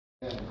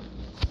We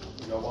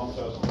got one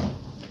person.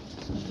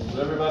 Does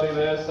everybody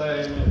there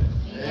say amen?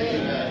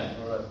 Amen.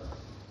 All right.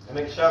 And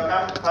it shall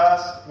come to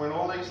pass, when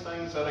all these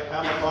things that are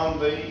come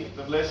upon thee,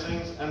 the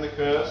blessings and the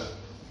curse,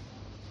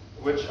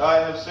 which I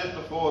have set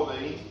before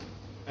thee,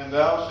 and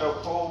thou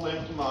shalt call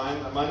them to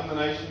mind among the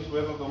nations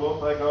whither the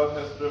Lord thy God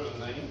hath driven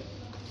thee.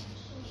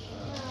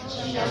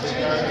 Shall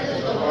turn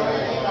to the Lord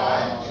thy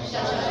God,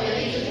 shall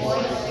raise his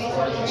voice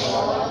before the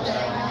wall of thy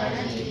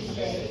land these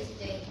days.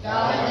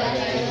 God thy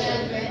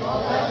treasure with all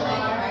thy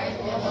heart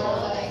and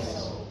all thy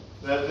soul.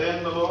 That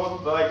then the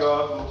Lord thy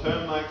God will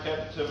turn thy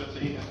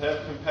captivity and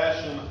have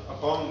compassion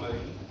upon thee,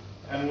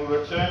 and will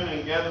return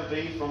and gather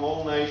thee from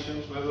all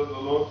nations whither the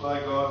Lord thy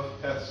God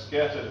hath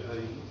scattered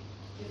thee.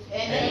 If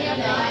any of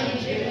thine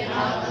be driven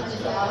out unto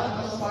the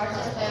utmost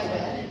parts of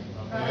heaven,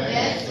 from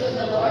thence will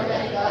the Lord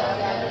thy God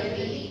gather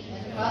thee,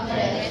 and from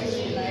thence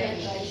will he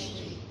plant thy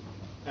street.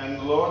 And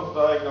the Lord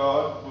thy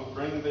God will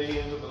bring thee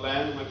into the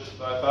land which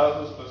thy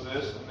fathers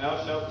possessed, and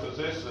thou shalt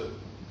possess it.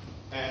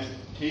 And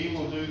he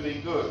will do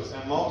thee good,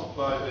 and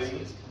multiply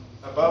thee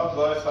above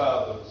thy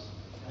fathers.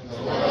 And the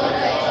Lord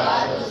thy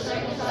God will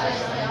circumcise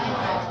thy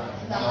heart,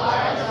 and the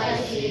heart of thy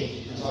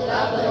seed, to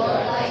love the Lord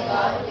thy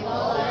God with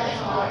all thy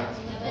heart,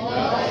 and with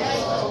all thy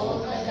soul,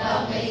 that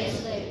thou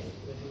mayest live.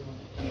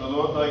 And the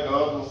Lord thy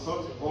God will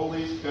put all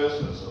these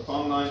curses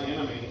upon thine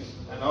enemies,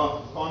 and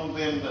upon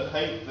them that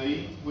hate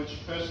thee, which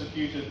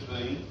persecuted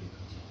thee.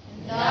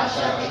 And thou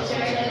shalt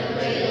return and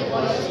obey the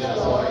voice of the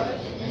Lord,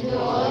 and do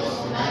all his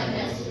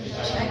commandments, which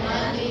I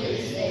command thee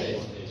this day.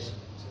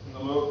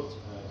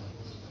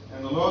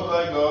 And the Lord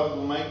thy God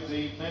will make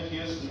thee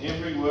plenteous in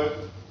every work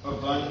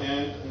of thine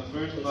hand, and the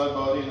fruit of thy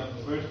body, and of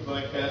the fruit of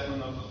thy cattle,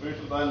 and of the fruit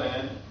of thy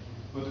land,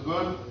 with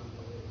good,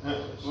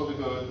 for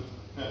good.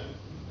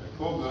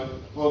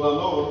 For the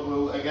Lord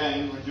will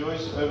again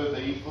rejoice over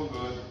thee for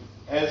good,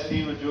 as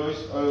he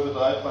rejoiced over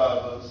thy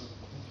fathers.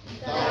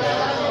 Thou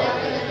shalt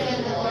ever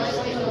attend the voice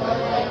of the Lord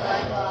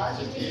thy God,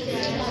 to keep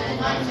his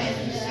commandments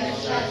and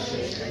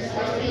statutes,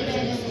 that we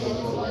may do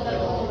before the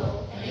Lord,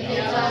 and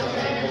give thy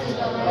prayer to the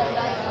Lord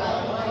thy God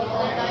with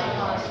all thy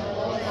heart and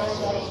all thy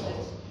soul.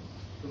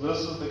 This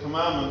is the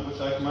commandment which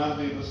I command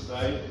thee this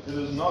day. It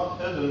is not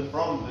hidden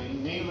from thee,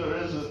 neither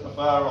is it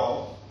afar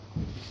off. Is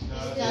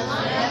the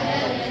Son of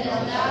heaven,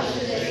 and thou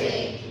shouldest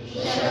say, Who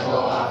shall go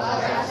up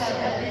out of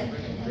heaven,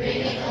 and bring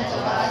it unto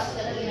us,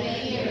 that we may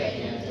hear it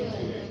and do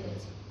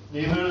it?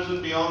 Neither is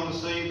it beyond the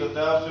sea, that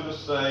thou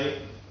shouldest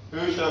say,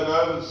 Who shall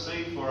go over the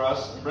sea for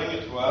us, and bring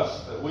it to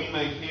us, that we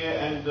may hear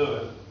and do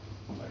it?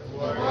 The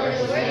word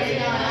is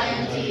written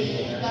unto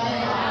thee in thy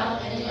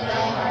mouth and in thy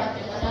heart,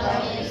 that thou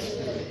mayest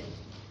do it.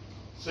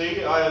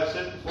 See, I have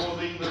set before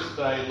thee this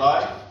day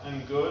life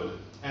and good,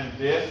 and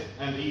death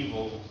and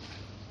evil.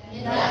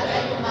 And that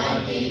I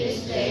command thee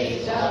this day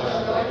to love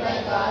the Lord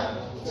thy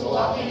God, to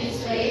walk in his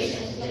ways,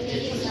 and to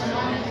keep his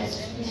commandments,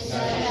 and his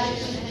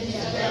statutes, and his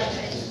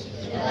judgments,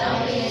 that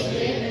thou mayest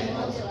live and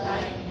multiply.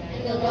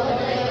 And the Lord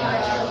thy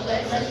God shall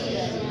bless thee,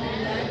 and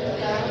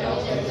thou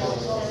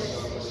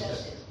shalt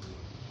possess it.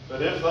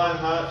 But if thine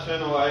heart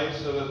turn away,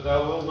 so that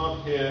thou wilt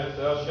not hear,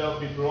 thou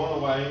shalt be drawn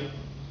away,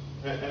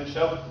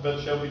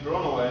 but shall be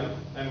drawn away,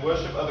 and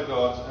worship other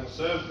gods, and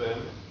serve them.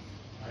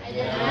 I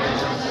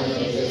denounce unto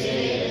you this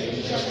day that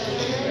ye shall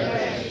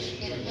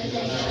perish, and that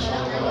ye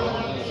shall go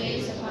on your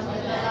ways upon the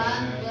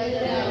land, whither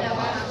thou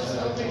hast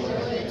overthrown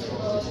to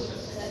those who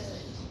possess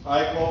it.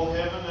 I call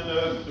heaven and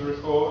earth to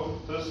record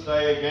this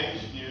day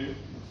against you,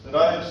 that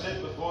I have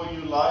set before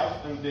you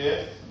life and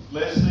death,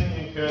 blessing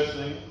and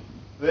cursing.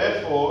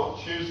 Therefore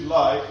choose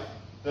life,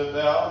 that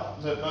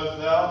both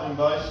thou and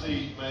thy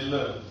seed may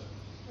live.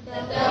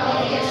 That thou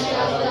mayest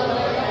love the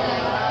Lord thy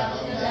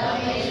God, and thou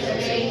mayest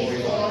obey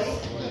his voice,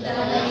 and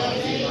thou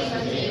mayest keep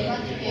from him,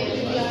 give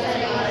thee thy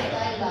life,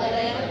 the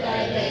length of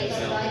thy days,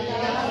 that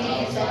thou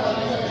mayest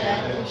dwell in the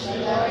land which the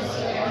Lord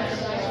sware unto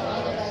thy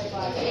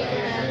fathers,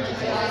 Abraham,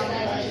 to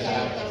Isaac,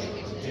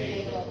 and to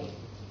Jacob.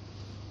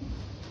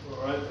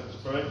 All right, let's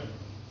pray.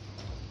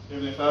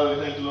 Heavenly Father,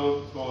 we thank you, Lord,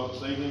 for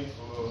this evening,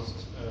 for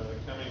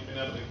being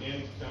able again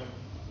to come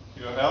to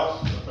your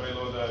house. I pray,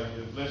 Lord,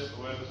 you bless the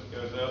word as it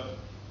goes out.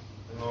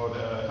 And Lord,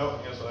 help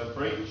me as I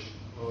preach.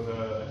 Lord,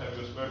 have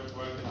your Spirit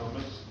work in our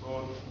midst,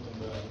 Lord,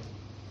 and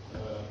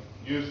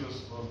use this,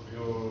 Lord, for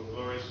your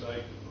glory's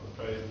sake. And I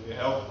pray for your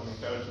help and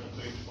encouragement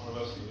to each one of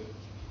us here.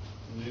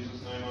 In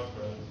Jesus' name I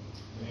pray.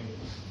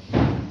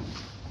 Amen.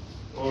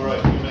 All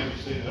right, you may be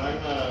seated. I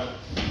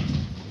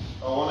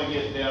want to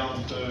get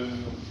down to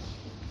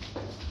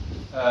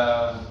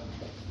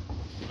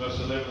verse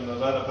 11, the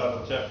latter part of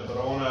the chapter, but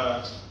I'm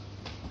going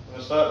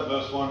to start at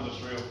verse 1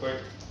 just real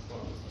quick.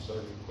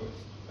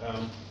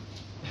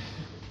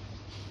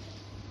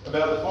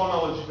 About the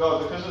foreknowledge of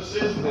God, because it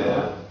says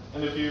there,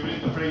 and if you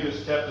read the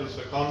previous chapters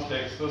for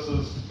context, this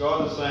is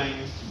God is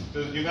saying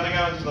that you're going to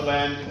go into the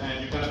land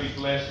and you're going to be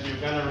blessed, you're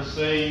going to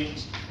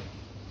receive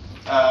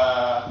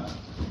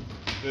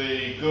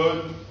the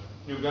good,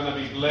 you're going to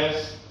be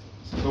blessed,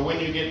 but when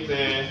you get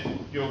there,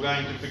 you're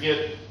going to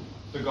forget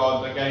the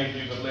God that gave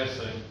you the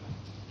blessing.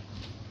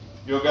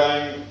 You're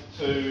going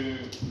to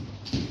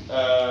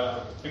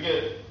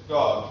forget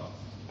God.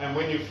 And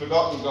when you've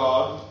forgotten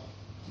God,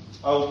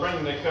 I will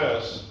bring the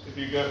curse. If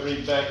you go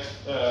read back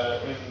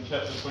in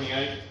chapter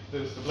 28,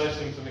 there's the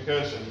blessings and the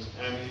cursings.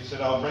 And he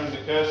said, I'll bring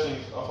the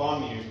cursings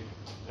upon you.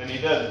 And he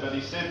did. But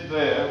he said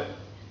there,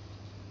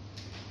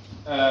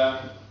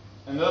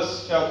 and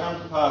this shall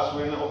come to pass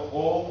when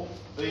all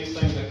these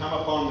things that come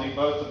upon thee,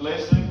 both the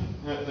blessings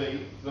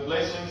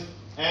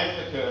and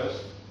the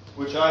curse,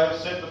 which I have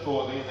set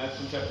before thee, and that's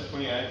in chapter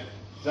 28,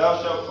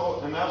 thou shalt call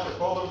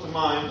them to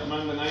mind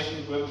among the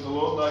nations whither the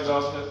Lord thy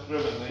God hath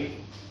driven thee,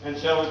 and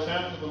shall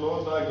return to the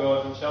Lord thy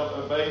God, and shalt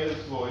obey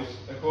his voice,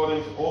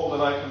 according to all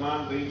that I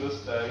command thee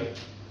this day,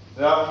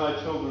 thou and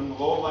thy children, with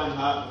all thine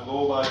heart and with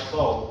all thy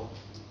soul.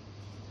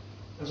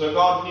 And so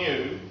God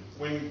knew,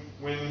 when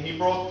he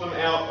brought them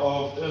out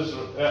of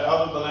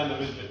the land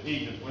of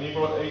Egypt, when he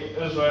brought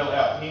Israel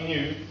out, he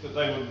knew that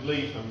they would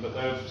leave him, that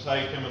they would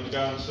forsake him and go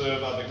and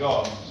serve other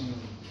gods.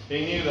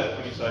 He knew that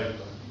when he saved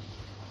them.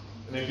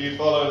 And if you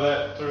follow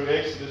that through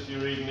Exodus, you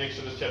read in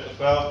Exodus chapter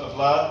 12, the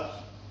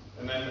flood,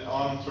 and then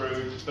on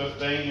through to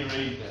 15, you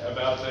read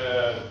about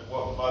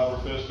what the Bible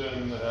refers to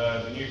in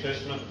the New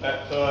Testament,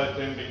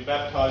 them being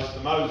baptized to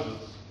Moses.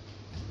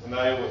 And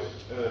they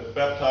were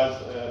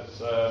baptized at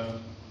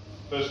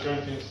 1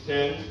 Corinthians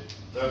 10,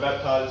 they were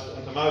baptized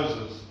into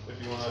Moses. If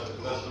you want to,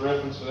 that's the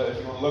reference to that. If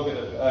you want to look at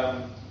it,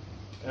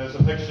 there's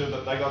a picture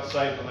that they got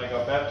saved and they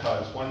got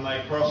baptized. When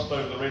they crossed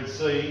over the Red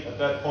Sea, at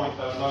that point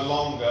they were no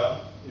longer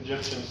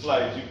Egyptian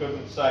slaves. You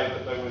couldn't say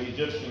that they were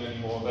Egyptian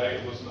anymore.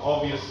 It was an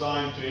obvious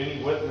sign to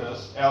any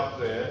witness out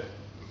there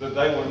that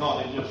they were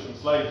not Egyptian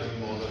slaves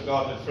anymore, that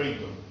God had freed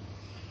them.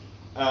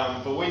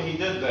 But when he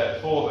did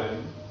that for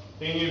them,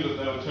 he knew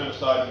that they would turn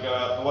aside and go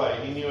out the way.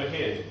 He knew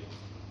ahead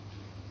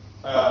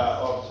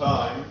of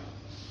time,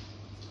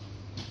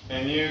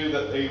 and knew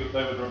that they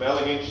would rebel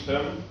against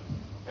him,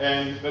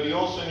 but he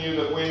also knew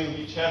that when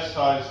he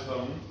chastised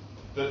them,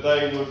 that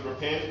they would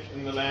repent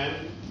in the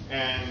land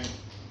and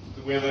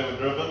where they were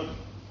driven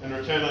and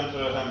return unto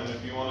him. And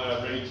if you want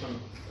to read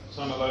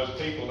some of those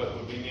people, that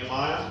would be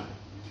Nehemiah,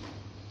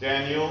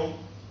 Daniel.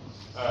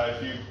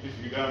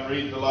 If you go and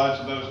read the lives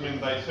of those men,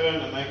 they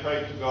turned and they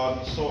prayed to God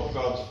and sought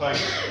God's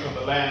face for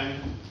the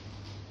land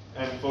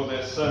and for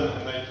their sin,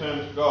 and they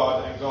turned to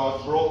God, and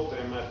God brought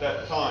them at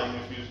that time,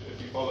 if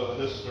you follow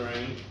the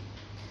history,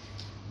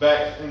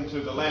 back into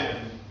the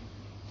land.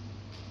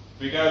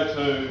 If we go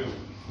to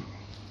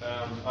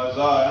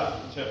Isaiah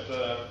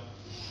chapter,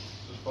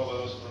 just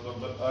follow this for a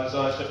little bit,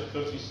 Isaiah chapter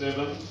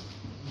 57.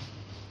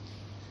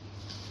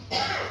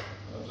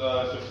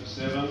 Isaiah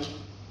 57.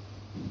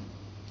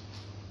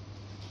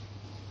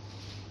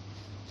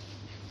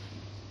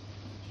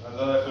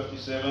 Isaiah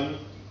 57.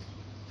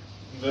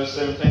 Verse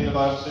 17, the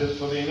Bible says,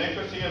 For the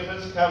iniquity of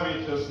his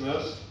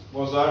covetousness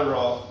was I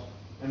wroth,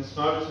 and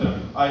smote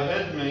him. I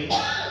hid me,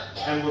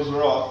 and was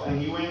wroth,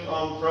 and he went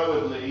on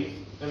frowardly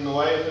in the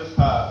way of his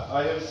heart.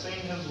 I have seen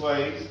his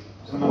ways,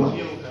 and will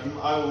heal him.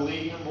 I will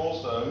lead him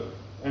also,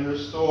 and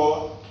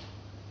restore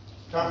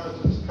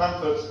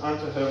comforts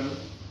unto him,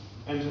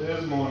 and to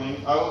his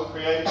mourning. I will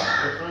create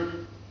the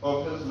fruit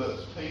of his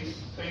lips.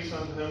 Peace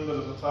unto him that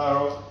is afar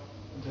off,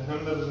 and to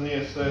him that is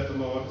near, saith the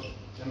Lord,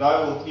 and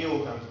I will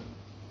heal him.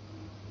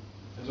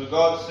 And so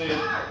God said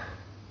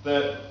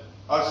that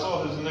I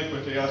saw his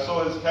iniquity, I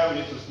saw his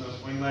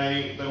covetousness when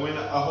they went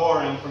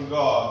a-whoring from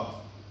God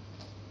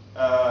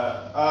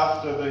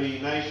after the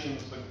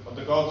nations,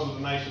 the gods of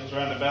the nations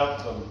round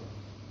about them.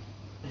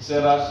 He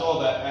said, I saw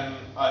that, and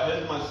I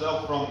hid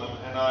myself from them,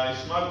 and I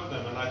smote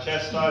them, and I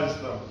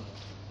chastised them.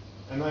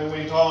 And they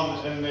went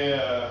on in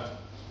their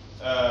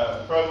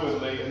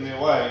frowardly in their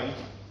way.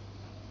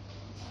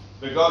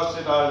 But God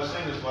said, I have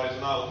seen his ways,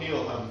 and I will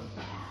heal him.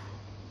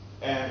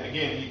 And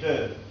again, he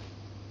did.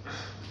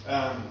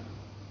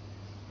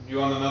 If you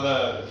want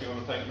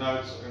to take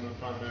notes, I'm going to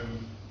try and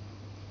move.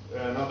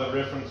 Another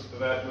reference to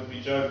that would be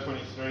Job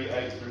 23,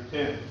 8 through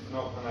 10. I'm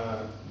not going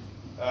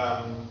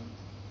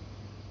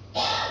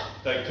to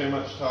take too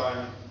much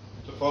time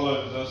to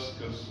follow this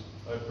because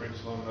I've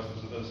preached long enough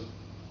as it is.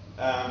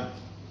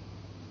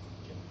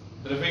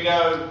 But if we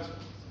go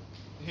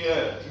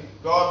here,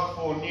 God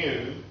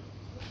foreknew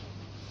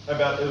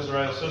about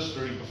Israel's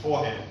history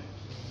beforehand.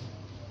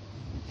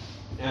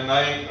 And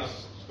I ain't a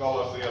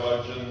scholar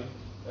theologian.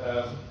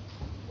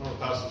 One of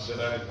the pastors said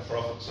I ain't a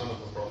prophet, son of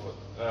a prophet.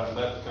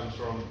 That comes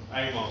from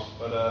Amos.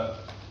 But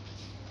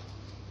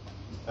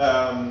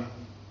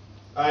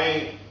I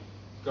ain't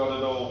got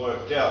it all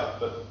worked out.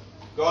 But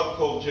God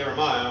called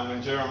Jeremiah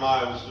when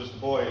Jeremiah was just a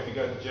boy. If you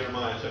go to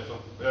Jeremiah chapter,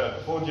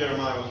 before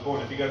Jeremiah was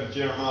born, if you go to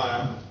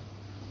Jeremiah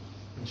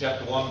in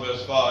chapter 1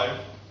 verse 5,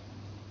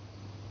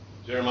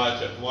 Jeremiah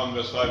chapter 1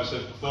 verse 5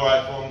 says, Before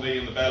I formed thee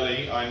in the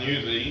belly, I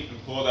knew thee, and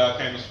before thou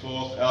camest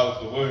forth out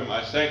of the womb,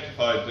 I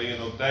sanctified thee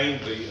and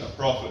ordained thee a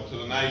prophet to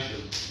the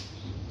nations.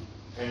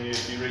 And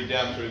if you read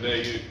down through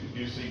there,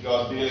 you see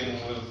God dealing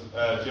with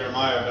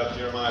Jeremiah about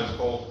Jeremiah's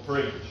call to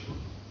preach.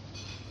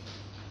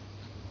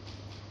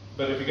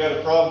 But if you go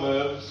to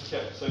Proverbs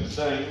chapter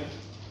 16,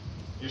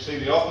 you see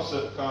the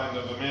opposite kind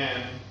of a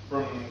man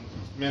from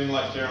men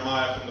like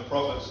Jeremiah from the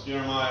prophets.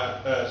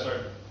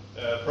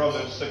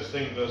 Proverbs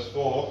 16 verse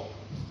 4.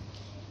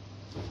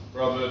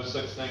 Proverbs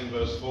 16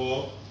 verse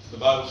 4. The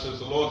Bible says,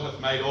 "The Lord hath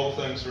made all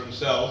things for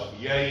himself,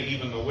 yea,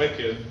 even the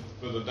wicked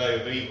for the day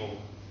of evil."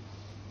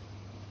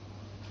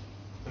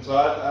 And so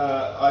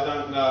I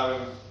don't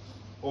know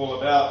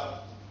all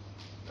about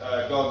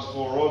God's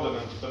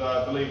foreordinance, but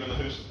I believe in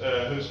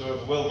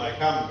whosoever will may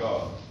come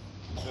God.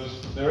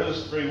 Because there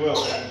is free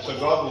will, and so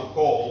God will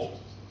call,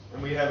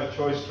 and we have a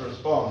choice to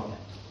respond.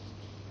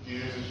 If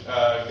you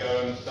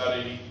go and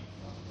study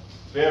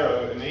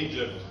Pharaoh in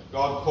Egypt,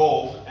 God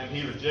called, and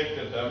he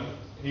rejected him.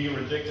 He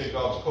rejected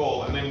God's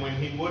call, and then when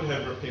he would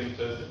have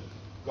repented,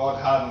 God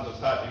hardened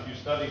his heart. If you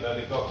study that,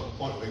 it got to the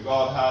point where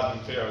God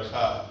hardened Pharaoh's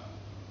heart.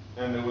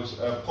 And there was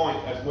a point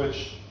at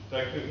which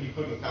he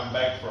couldn't come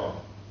back from.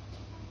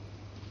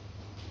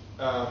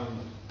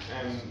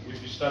 And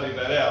if you study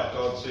that out,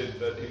 God said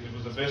that it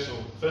was a vessel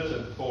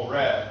fitted for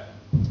wrath.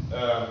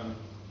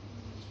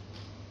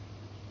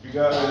 If you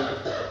go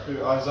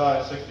to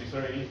Isaiah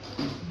 63,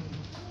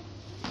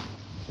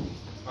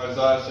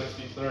 Isaiah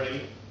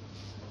 63,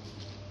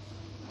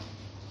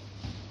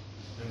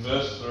 in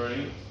verse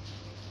 3,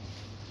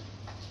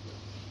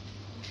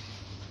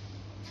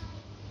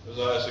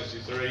 Isaiah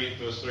 63,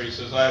 verse 3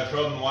 says, "I have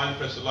trodden the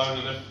winepress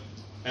alone,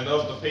 and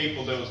of the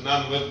people there was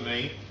none with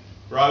me.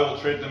 For I will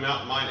tread them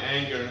out in mine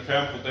anger, and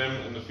trample them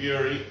in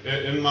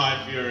my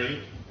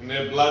fury. And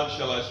their blood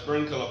shall I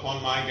sprinkle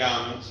upon my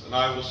garments, and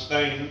I will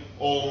stain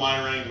all my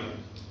raiment."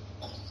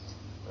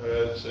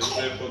 It says,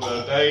 "Therefore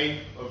the day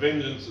of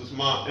vengeance is in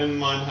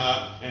mine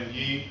heart, and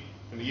the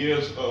year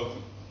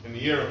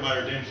of my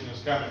redemption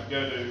is come." If you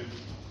go to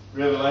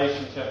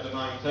Revelation chapter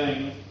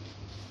 19,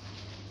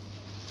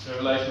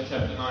 Revelation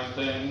chapter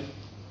 19,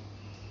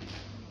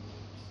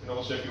 and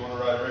also if you want to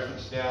write a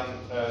reference down,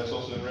 it's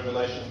also in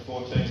Revelation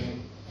 14,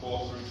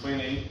 4 through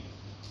 20.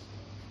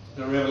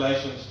 The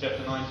Revelation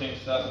chapter 19,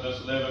 starting verse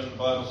 11, the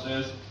Bible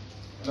says,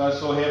 "And I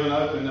saw heaven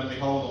opened, and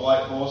behold, a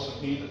white horse,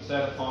 and he that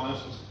sat upon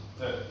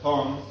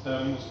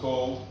him was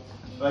called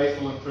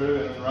Faithful and True,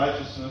 and in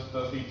righteousness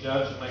doth he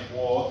judge and make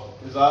war.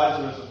 His eyes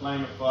are as a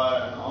flame of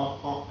fire,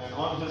 and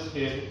on his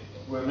head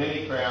were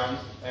many crowns,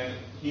 and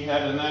he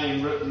had a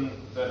name written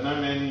that no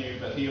man knew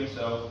but he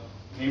himself.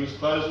 And he was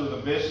clothed with a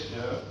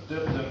vesture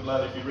dipped in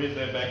blood." If you read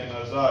that back in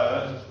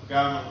Isaiah, his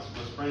garments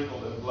were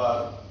sprinkled in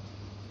blood.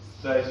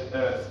 It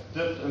says,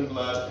 dipped in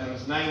blood, and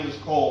his name was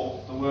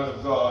called the Word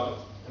of God.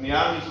 And the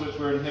armies which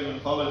were in heaven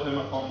followed him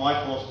upon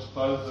white horses,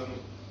 clothed in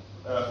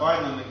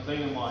fine linen,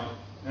 clean and white.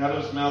 And out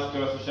of his mouth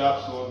goeth a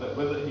sharp sword, that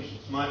with it he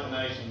should smite the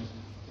nations.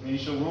 And he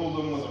shall rule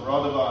them with a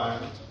rod of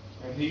iron.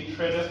 And he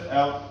treadeth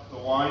out the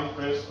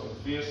winepress of the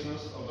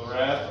fierceness of the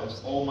wrath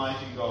of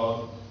Almighty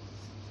God.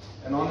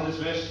 And on his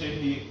vesture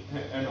he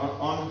had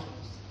on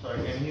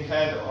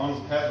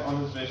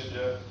his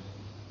vesture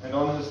and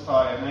on his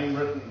thigh a name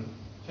written,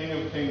 King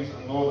of Kings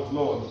and Lord of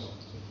Lords.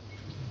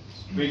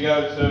 We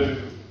go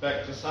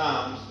back to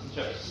Psalms in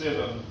chapter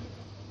 7.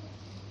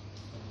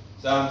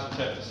 Psalms in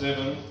chapter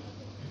 7.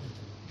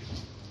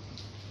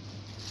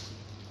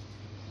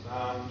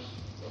 Psalms,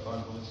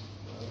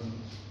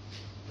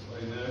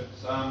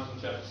 Psalms in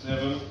chapter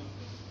 7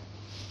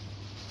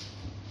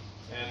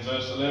 and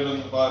verse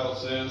 11, the Bible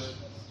says,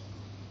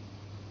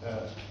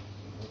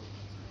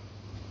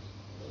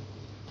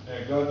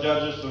 God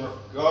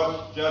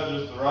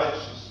judges the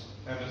righteous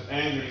and is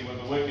angry with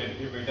the wicked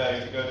every day.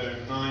 If you go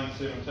to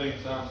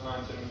 9:17, Psalms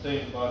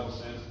 9:17, the Bible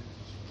says,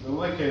 "The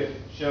wicked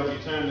shall be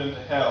turned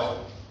into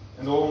hell,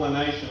 and all the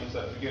nations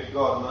that forget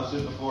God." And I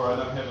said before, I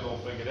don't have it all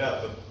figured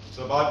out, but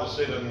the Bible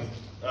said in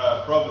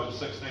Proverbs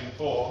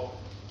 16:4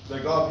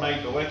 that God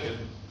made the wicked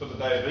for the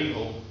day of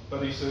evil,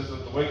 but he says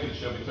that the wicked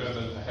shall be turned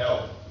into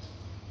hell.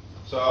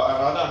 So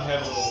I don't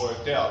have it all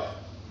worked out,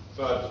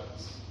 but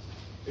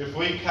if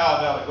we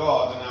carve out a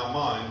God in our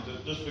mind,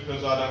 just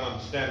because I don't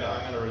understand it,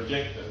 I'm going to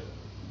reject it,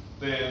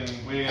 then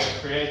we're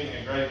creating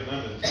a graven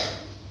image.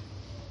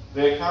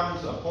 There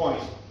comes a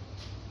point,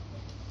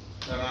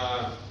 and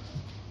I'm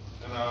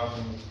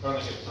trying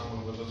to get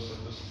someone with us, so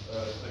just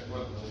stick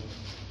with me.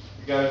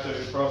 We go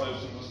to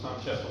Proverbs in this time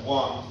chapter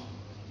 1,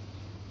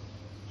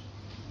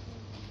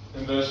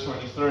 in verse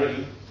 23.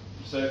 It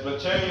says, "But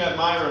turn you at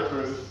my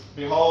reproof,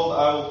 behold,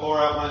 I will pour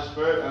out my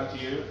spirit unto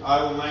you,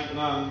 I will make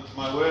known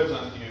my words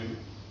unto you.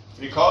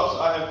 Because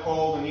I have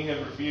called and ye have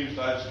refused,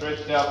 I have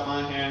stretched out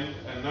my hand,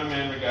 and no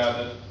man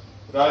regarded.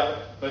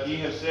 But ye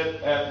have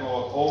set at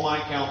naught all my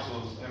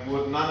counsels, and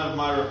would none of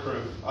my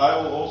reproof. I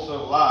will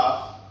also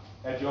laugh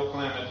at your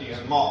calamity,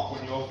 and mock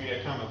when your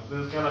fear cometh."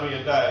 There's going to be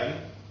a day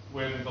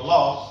when the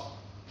lost,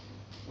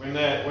 when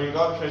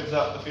God treads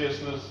out the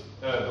fierceness,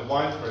 the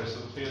winepress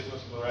of the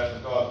fierceness of the wrath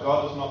of God,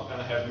 God is not going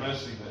to have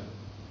mercy then.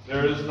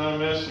 There is no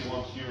mercy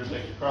once you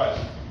reject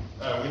Christ.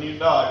 When you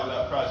die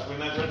without Christ, when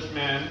that rich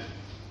man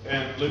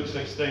in Luke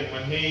 16,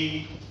 when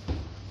he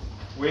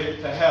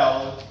went to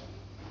hell,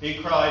 he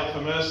cried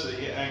for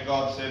mercy, and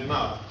God said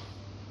no.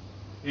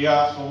 He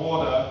asked for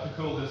water to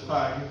cool his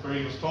tongue, for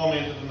he was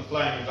tormented in the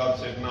flame, and God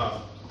said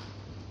no.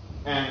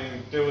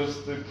 And there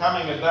was the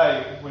coming a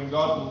day when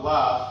God will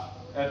laugh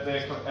at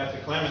the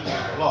calamity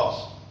of the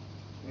lost.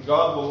 And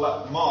God will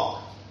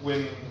mock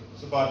when,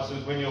 the Bible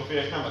says, when your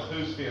fear cometh.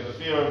 Whose fear? The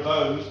fear of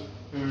those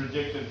who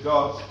rejected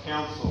God's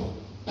counsel,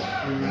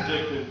 who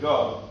rejected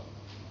God.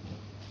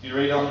 You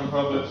read on in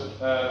Proverbs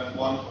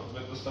 1,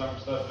 with the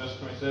stuff, verse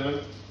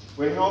 27.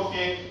 When your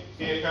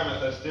fear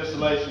cometh as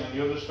desolation, and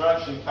your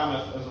destruction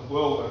cometh as a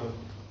whirlwind,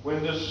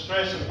 when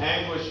distress and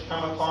anguish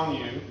come upon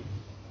you,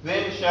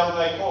 then shall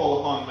they call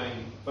upon me,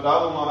 but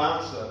I will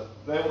not answer.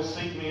 They will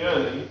seek me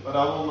early, but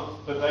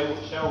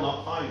they shall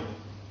not find me.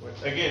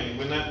 Again,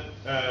 when that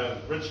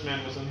rich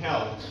man was in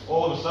hell,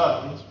 all of a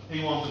sudden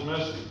he wanted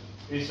mercy.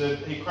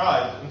 He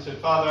cried and said,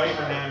 Father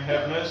Abraham,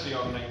 have mercy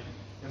on me,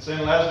 and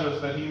send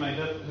Lazarus that he may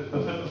dip the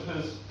tip of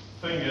his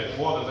finger in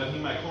water, that he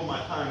may cool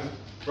my tongue,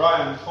 dry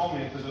and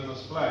tormented in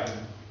this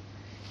flame.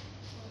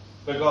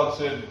 But God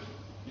said,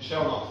 you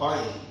shall not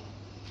find me.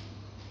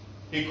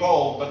 He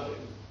called, but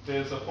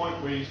there's a point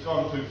where he's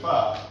gone too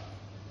far.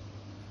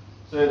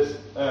 So it's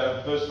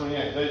verse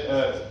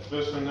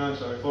 29,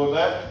 for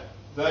that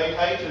they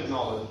hated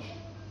knowledge,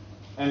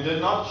 and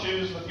did not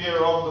choose the fear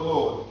of the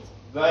Lord.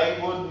 They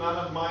would none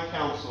of my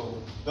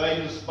counsel. They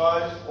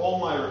despised all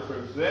my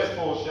reproofs.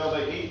 Therefore shall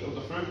they eat of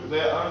the fruit of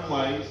their own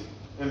ways,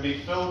 and be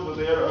filled with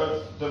their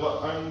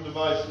own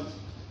devices.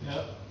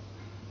 Yep.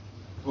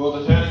 For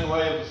the turning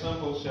away of the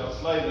simple shall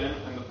slay them,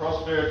 and the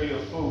prosperity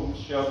of fools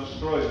shall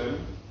destroy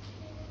them.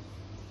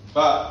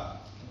 But,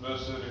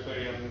 verse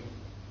 33, and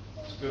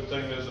it's a good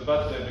thing there's a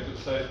but there, because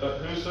it says, but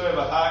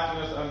whosoever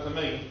hearkeneth unto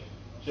me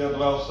shall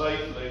dwell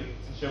safely,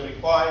 and shall be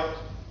quiet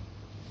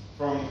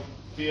from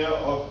fear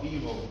of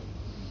evil.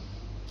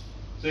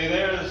 See,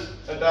 there is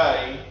a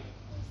day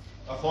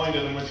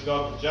appointed in which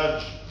God will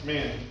judge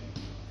men,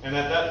 and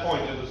at that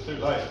point it is too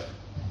late.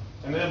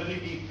 And there'll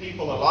be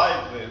people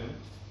alive then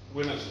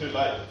when it's too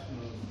late.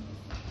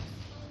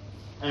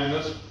 And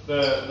this,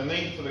 the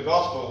need for the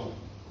gospel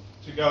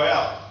to go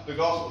out. The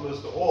gospel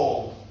is to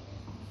all.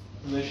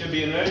 And there should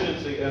be an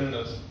urgency in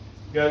this.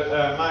 Go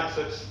Mark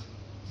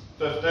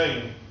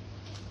 6:15.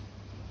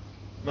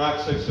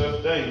 Mark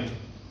 6:15.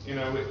 You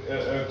know, we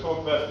talk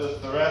about this,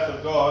 the wrath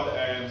of God,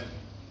 and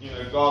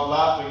God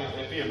laughing at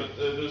their fear, but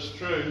it is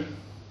true.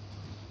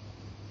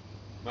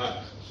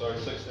 Mark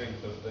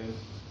 16:15.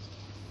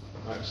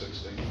 Mark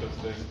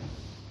 16:15.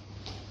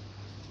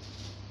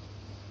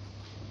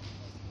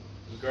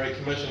 The Great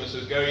Commission, it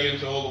says, go ye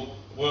into all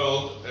the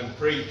world and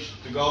preach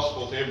the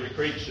gospel to every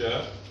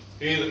creature.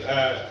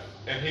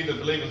 And he that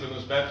believeth and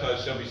is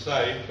baptized shall be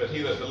saved, but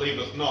he that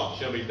believeth not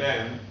shall be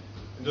damned.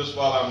 And just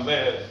while I'm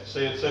there,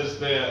 see it says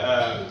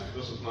there,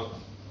 this is not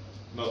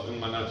in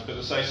my notes, but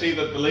it says, he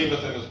that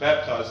believeth and is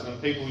baptized,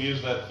 and people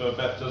use that for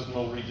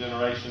baptismal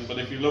regeneration. But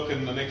if you look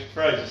in the next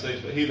phrase, it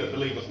says, but he that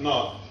believeth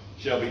not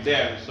shall be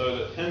damned. So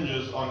it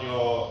hinges on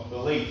your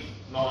belief,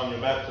 not on your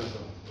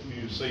baptism,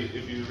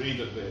 if you read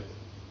it there.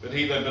 But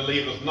he that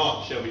believeth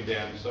not shall be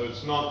damned. So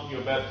it's not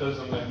your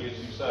baptism that gets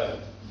you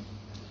saved.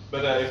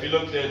 But if you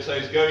look there, it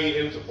says, go ye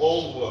into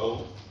all the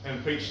world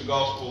and preach the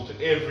gospel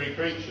to every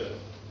creature.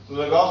 So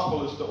the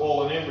gospel is to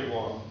all and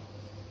everyone.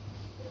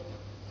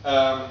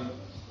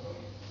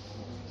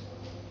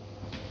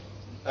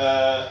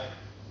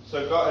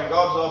 So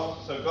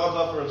God's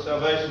offer of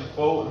salvation is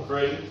full and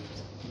free,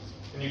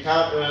 and you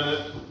can't earn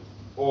it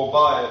or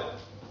buy it.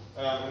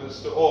 And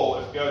it's to all.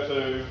 If you go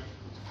to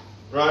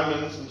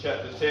Romans in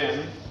chapter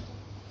 10,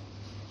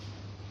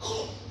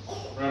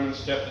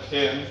 Romans chapter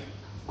 10.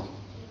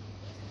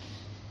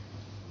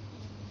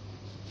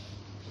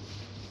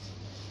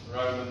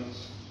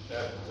 Romans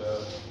chapter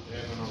 10,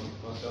 and I'll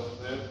get myself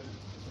there.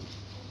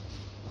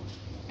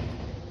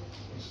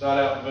 We'll start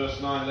out in verse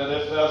 9. That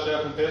if thou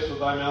shalt confess with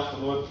thy mouth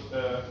the Lord...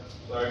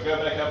 go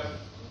back up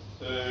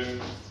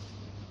to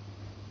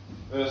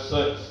verse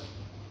 6.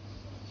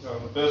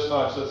 Verse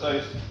 5. So it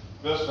says,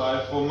 verse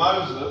 5, for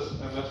Moses,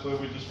 and that's where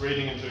we're just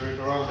reading in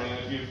Deuteronomy,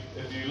 and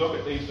if you look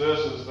at these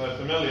verses, they're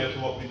familiar to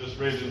what we just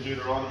read in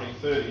Deuteronomy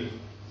 30.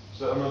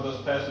 Some of this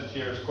passage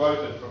here is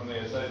quoted from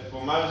there. So,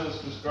 for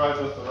Moses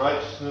describeth the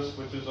righteousness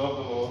which is of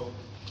the law,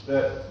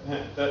 that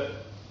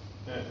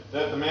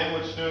the man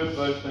which doeth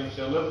those things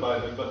shall live by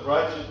them, but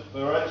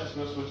the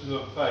righteousness which is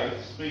of faith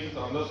speaketh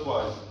on this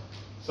wise.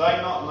 Say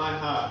not in thine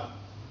heart,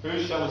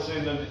 who shall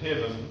ascend into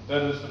heaven,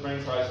 that is to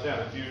bring Christ down.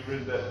 If you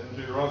read that in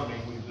Deuteronomy,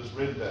 we just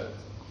read that.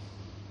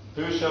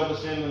 Who shall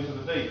descend into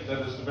the deep,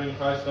 that is to bring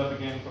Christ up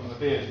again from the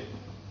dead.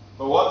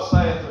 But what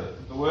saith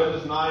it? The word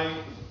is nigh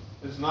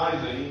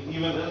thee,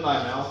 even in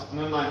thy mouth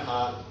and in thine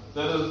heart.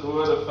 That is the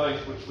word of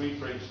faith which we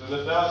preach. That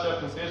if thou shalt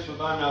confess with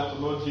thy mouth the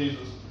Lord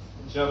Jesus,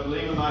 and shalt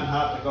believe in thine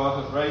heart that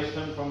God hath raised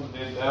him from the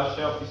dead, thou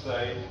shalt be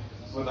saved.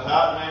 With the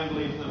heart man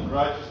believeth unto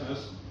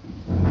righteousness,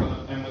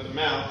 and with the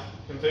mouth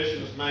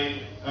confession is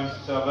made unto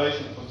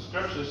salvation. For the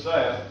Scripture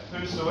saith,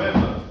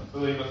 whosoever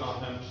believeth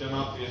on him shall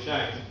not be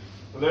ashamed.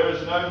 For there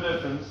is no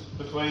difference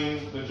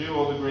between the Jew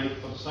or the Greek,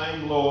 for the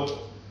same Lord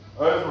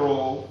over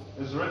all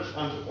is rich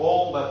unto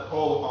all that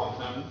call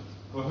upon him.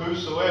 For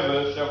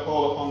whosoever shall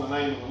call upon the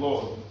name of the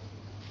Lord.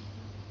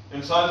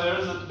 And so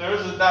there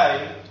is a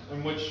day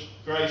in which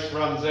grace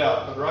runs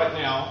out. But right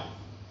now,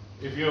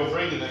 if you're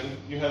breathing,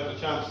 you have the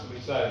chance to be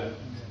saved.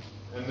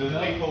 And there's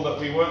people that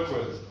we work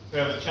with who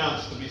have a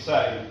chance to be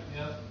saved.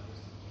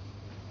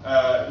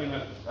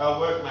 Our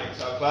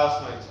workmates, our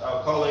classmates,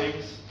 our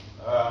colleagues,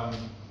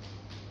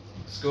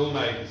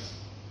 schoolmates.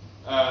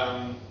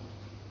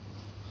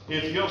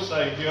 If you're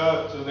saved, you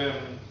owe it to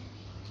them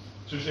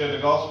to share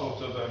the gospel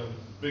to them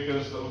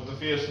because of the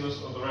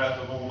fierceness of the wrath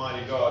of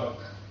Almighty God.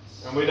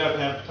 And we don't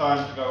have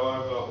time to go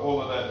over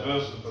all of that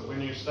verses, but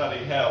when you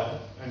study hell,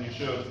 and you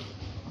should,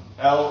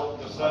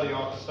 the study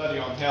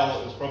on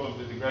hell is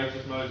probably the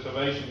greatest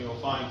motivation you'll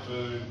find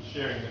for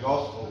sharing the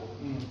gospel.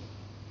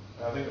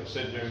 I think it was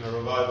said during the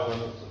revival,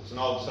 and it's an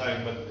old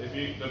saying, but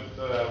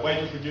the way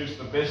to produce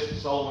the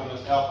best soul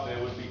winners out there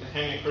would be to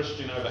hang a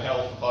Christian over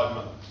hell for 5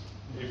 months.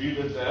 If you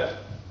did that,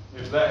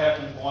 if that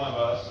happened to one of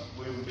us,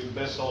 we would be the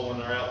best soul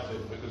winner out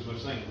there because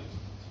we've seen it.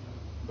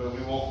 But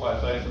we walk by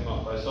faith and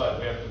not by sight.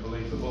 We have to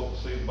believe the book.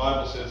 See, the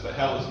Bible says that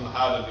hell is in the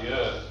heart of the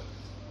earth.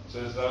 It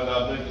says, though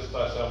thou diggest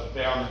thyself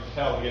down into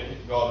hell, yet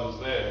God is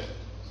there.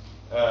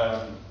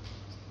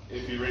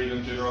 If you read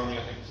in Deuteronomy,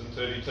 I think it's in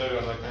 32,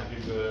 and I can't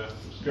give the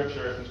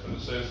scripture reference, but it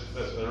says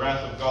that the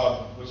wrath of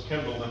God was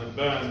kindled and it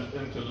burned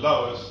into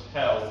lowest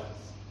hell.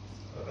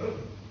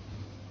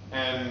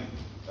 And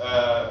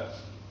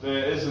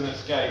there is an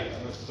escape,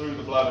 and it's through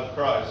the blood of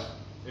Christ.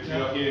 If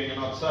you're here, you're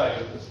not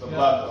saved. It's the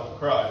blood of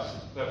Christ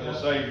that will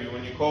save you.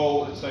 When you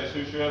call, it says,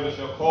 whosoever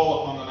shall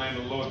call upon the name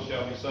of the Lord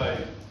shall be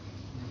saved.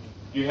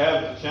 You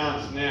have the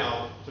chance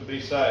now to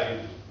be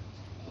saved.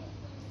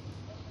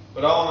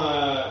 But I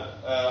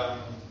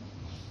want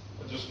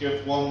to just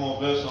give one more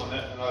verse on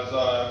that in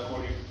Isaiah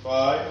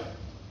 45,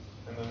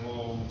 and then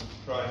we'll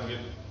try and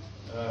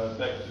get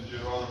back to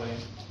Deuteronomy.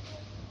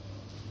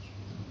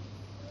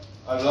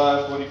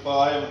 Isaiah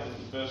 45, and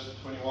verse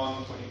 21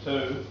 and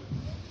 22.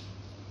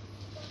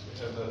 We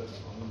have that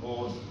on the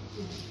board.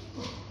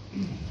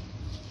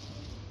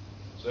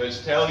 So it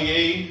says, tell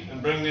ye,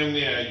 and bring them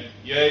near.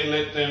 Yea,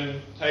 let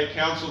them take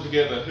counsel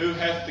together. Who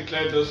hath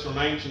declared this from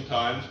ancient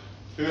times?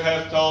 Who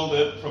hath told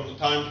it from the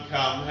time to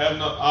come? Have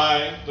not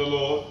I, the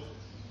Lord?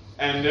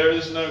 And there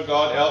is no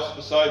God else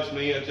besides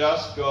me, a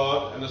just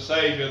God and a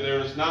Saviour. There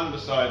is none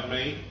beside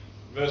me.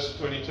 Verse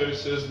 22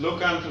 says,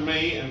 look unto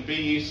me, and be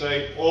ye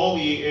saved, all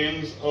ye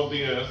ends of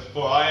the earth,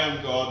 for I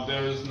am God,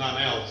 there is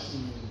none else.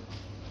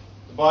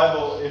 The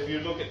Bible, if you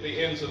look at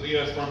the ends of the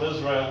earth from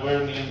Israel, we're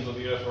in the ends of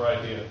the earth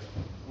right here.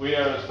 We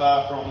are as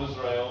far from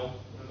Israel,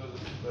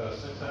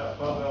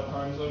 12 hour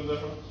time zone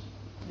difference?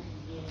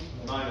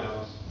 9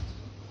 hours.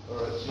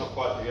 Or it's not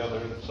quite the other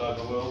side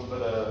of the world,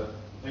 but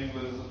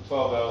England is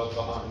 12 hours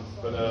behind.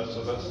 But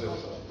so that's the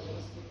other side.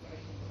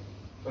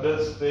 But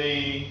it's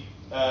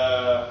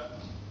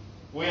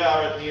we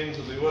are at the ends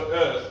of the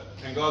earth,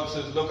 and God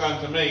says, look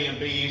unto me, and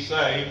be ye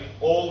saved,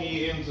 all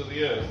ye ends of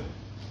the earth.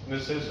 And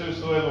it says,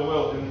 whosoever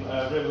will, in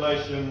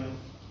Revelation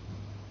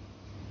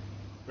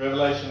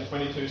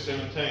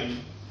 22:17,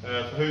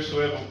 for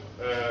whosoever,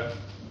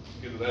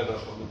 get that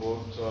up on the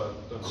board so I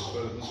don't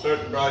misquote it. The Spirit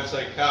and bride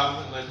say,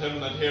 come, and let him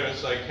that heareth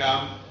say,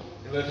 come,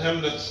 and let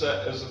him that is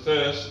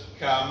athirst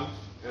come,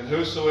 and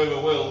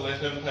whosoever will, let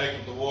him take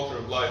of the water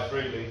of life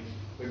freely.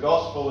 The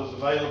gospel is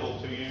available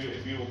to you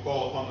if you will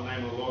call upon the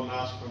name of the Lord and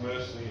ask for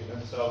mercy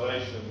and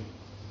salvation.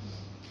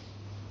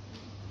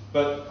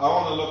 But I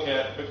want to look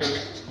at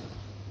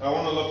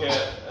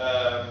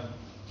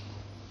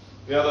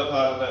the other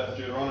part of that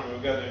Deuteronomy.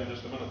 We'll go there in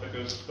just a minute,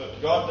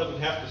 but God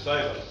didn't have to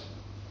save us.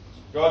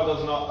 God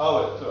does not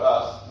owe it to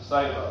us to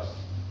save us.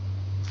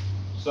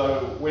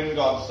 So when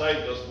God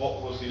saved us,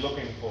 what was He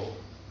looking for?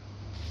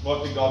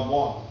 What did God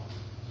want?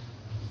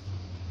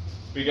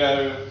 We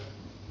go.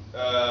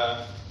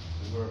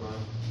 Where am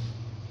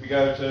I? We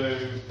go to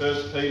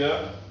 1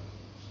 Peter.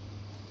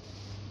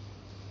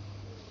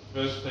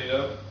 1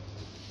 Peter.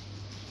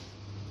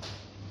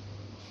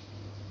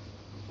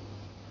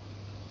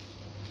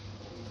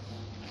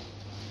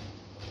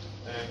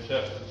 And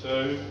chapter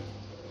 2.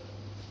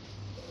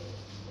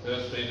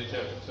 1 Peter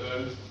chapter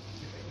 2.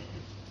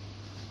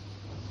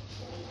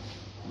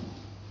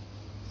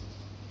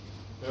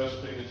 First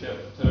Peter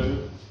chapter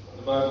 2.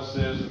 The Bible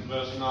says in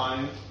verse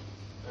 9,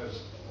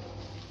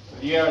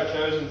 but ye are a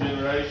chosen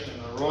generation,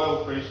 a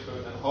royal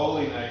priesthood, and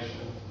holy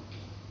nation,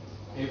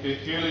 a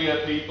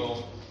peculiar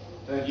people,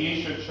 that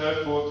ye should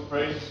show forth the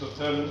praises of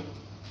him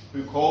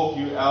who called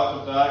you out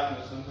of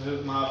darkness into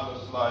his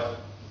marvellous light,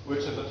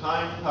 which at the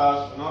time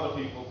past were not a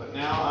people, but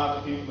now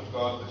are the people of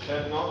God, which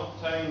had not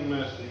obtained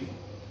mercy,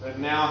 but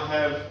now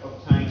have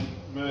obtained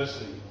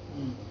mercy.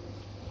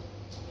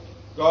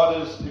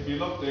 God is, if you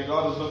look there,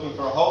 God is looking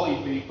for a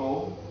holy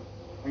people,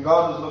 and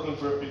God is looking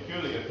for a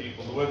peculiar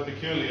people. The word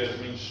peculiar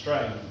means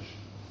strange.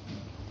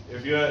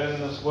 If you're in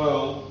this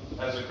world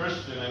as a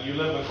Christian and you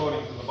live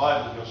according to the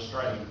Bible, you're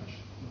strange.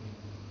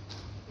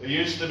 There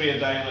used to be a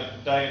day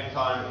and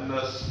time in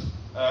this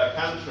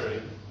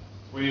country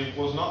where it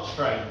was not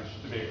strange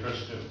to be a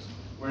Christian,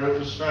 where it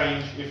was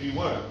strange if you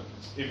weren't.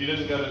 If you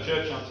didn't go to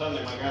church on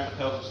Sunday, my grandpa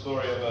tells a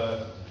story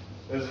of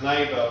his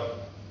neighbour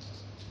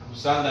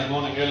Sunday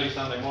morning, early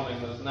Sunday morning,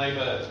 his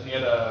neighbour, he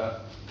had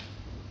a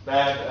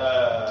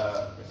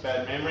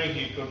bad memory.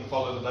 He couldn't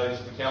follow the days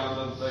of the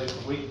calendar, the days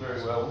of the week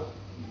very well.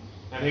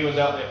 And he was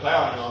out there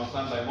ploughing on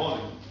Sunday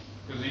morning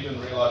because he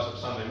didn't realise it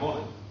was Sunday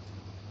morning.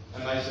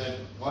 And they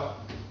said, "What?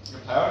 You're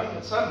ploughing?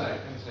 It's Sunday."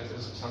 And he said,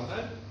 "Is it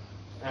Sunday?"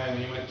 And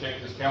he went and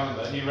checked his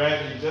calendar. He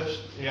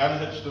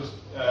unhitched his,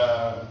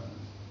 I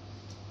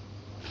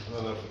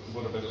don't know if it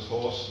would have been his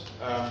horse,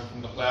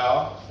 from the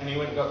plough, and he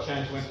went and got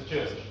changed and went to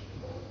church.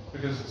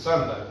 Because it's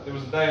Sunday. There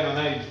was a day and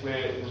an age where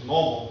it was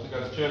normal to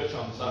go to church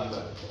on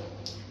Sunday.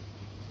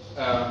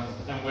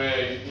 And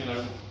where,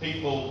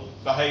 people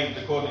behaved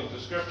according to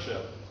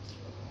Scripture.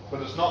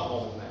 But it's not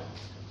normal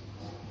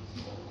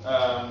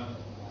now.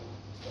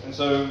 And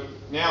so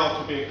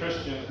now to be a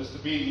Christian is to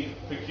be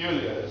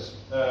peculiar.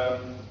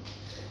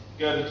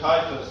 Go to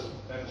Titus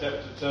in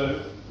chapter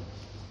 2.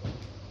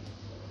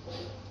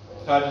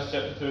 Titus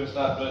chapter 2 and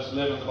start verse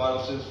 11. The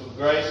Bible says, "For the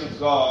grace of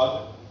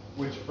God,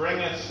 which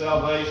bringeth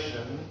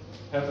salvation,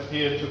 hath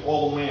appeared to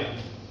all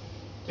men,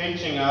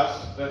 teaching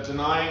us that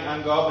denying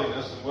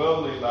ungodliness and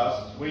worldly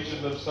lusts, we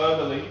should live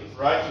soberly,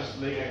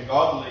 righteously, and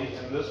godly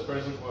in this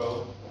present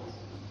world,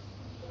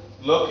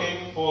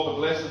 looking for the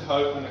blessed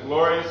hope and the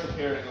glorious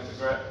appearing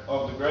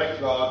of the great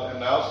God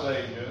and our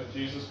Saviour,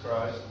 Jesus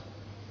Christ,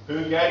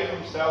 who gave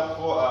himself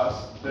for us,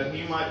 that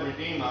he might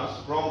redeem us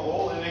from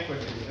all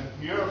iniquity, and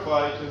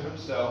purify to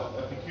himself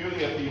a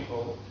peculiar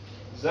people,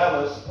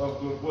 zealous of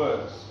good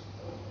works."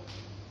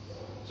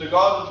 So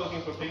God is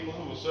looking for people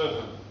who will serve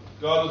him.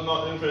 God is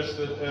not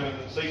interested in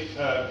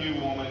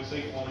pew-warming,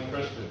 seat-warming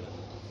Christians.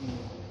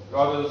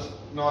 God is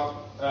not,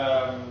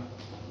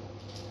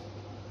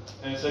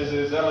 and it says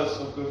they're zealous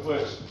of good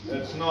works.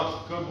 It's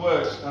not, good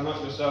works are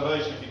not your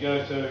salvation. If you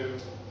go to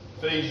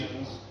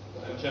Ephesians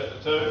in chapter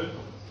 2,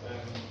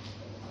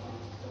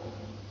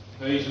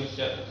 Ephesians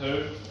chapter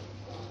 2,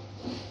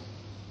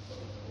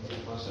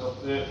 get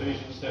myself there,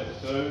 Ephesians chapter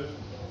 2.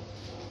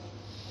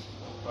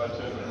 If I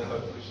turn it,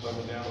 hopefully slow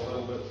me down a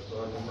little bit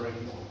so I can read.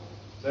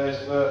 It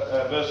says,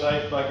 verse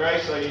 8, For by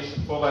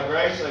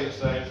grace are you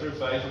saved through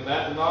faith, and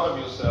that not of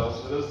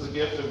yourselves. It is the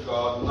gift of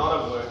God, not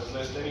of works,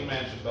 lest any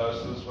man should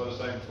boast. This is what I was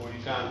saying before.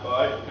 You can't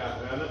buy it, you can't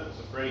earn it. It's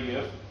a free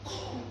gift.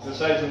 It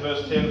says in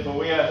verse 10, For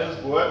we are his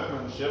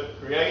workmanship,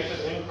 created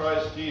in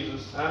Christ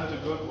Jesus unto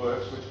good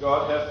works, which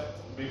God hath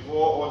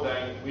before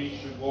ordained we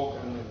should walk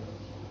in them.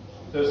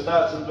 So it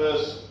starts in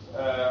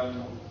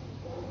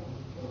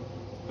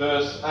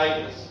verse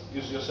 8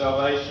 is your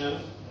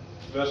salvation.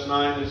 Verse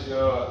 9 is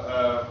your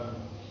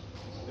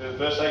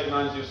verse 8 and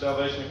 9 is your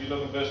salvation. If you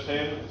look at verse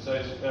 10, it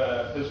says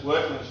his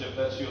workmanship,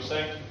 that's your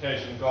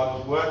sanctification. God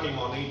was working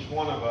on each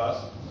one of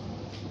us.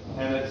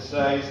 And it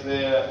says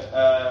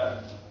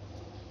there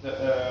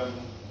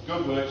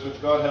good works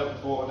which God hath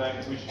before ordained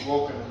that we should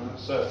walk in them.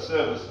 So it's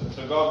service.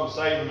 So God will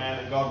save a man,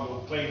 and God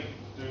will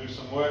do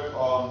some work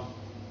on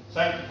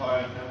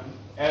sanctifying him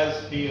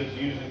as he is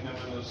using him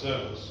in the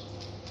service.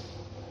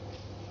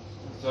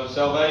 So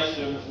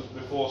salvation is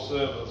before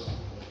service.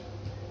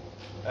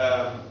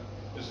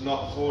 Is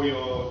not for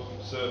your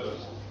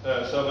service.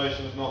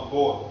 Salvation is not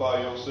bought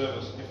by your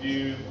service. If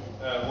you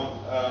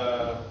want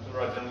to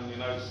write down in your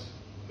notes,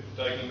 if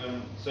you're taking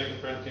them, 2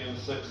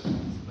 Corinthians 6, I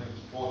think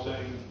it's 14,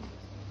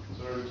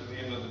 through to the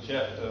end of the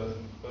chapter,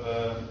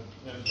 but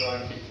try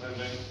and keep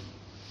moving.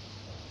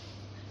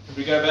 If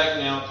we go back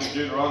now to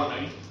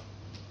Deuteronomy,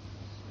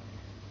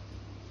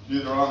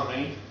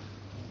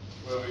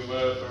 where we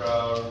were for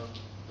our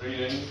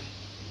reading.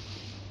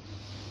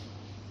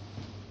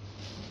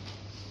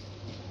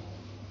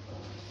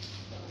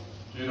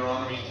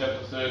 Deuteronomy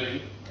chapter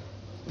 30.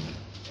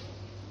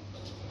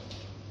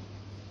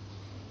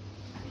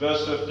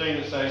 Verse 15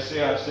 it says, See,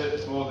 I have set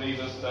before thee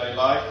this day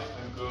life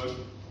and good,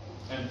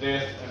 and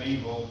death and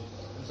evil.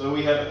 And so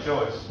we have a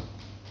choice.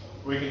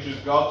 We can choose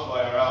God's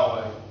way or our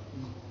way.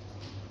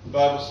 The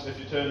Bible, if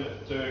you turn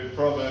to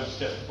Proverbs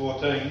chapter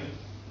 14,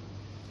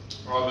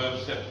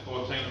 Proverbs chapter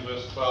 14 and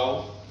verse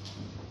 12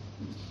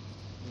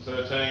 and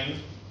 13,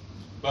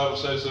 the Bible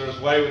says, There is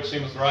way which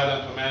seemeth right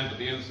unto a man, but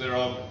the ends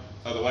thereof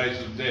are the ways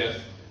of death.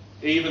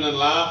 Even in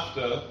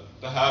laughter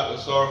the heart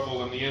is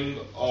sorrowful, and the end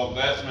of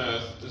that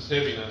mirth is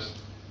heaviness.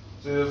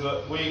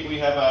 So we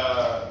have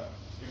a,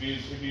 if you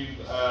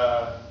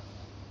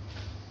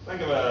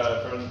think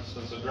of for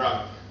instance, a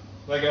drunk.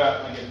 They go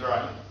out and they get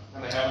drunk,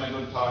 and they're having a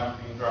good time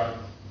being drunk.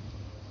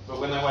 But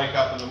when they wake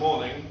up in the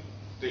morning,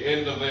 the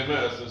end of their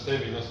mirth is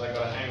heaviness. They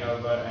got a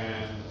hangover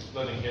and a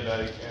splitting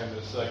headache, and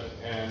they're sick,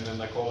 and then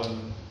they call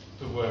in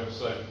to work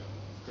sick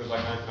because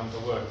I can't come to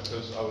work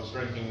because I was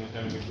drinking and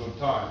having a good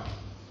time.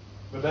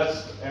 But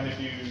and if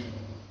you,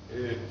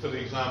 for the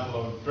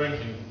example of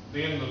drinking,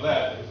 the end of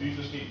that, if you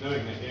just keep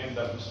doing it, you end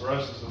up in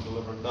cirrhosis of the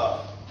liver and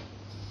die.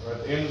 Right?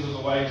 The ends of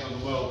the ways of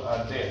the world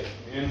are death.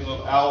 The ends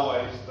of our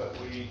ways that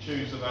we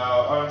choose of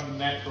our own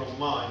natural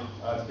mind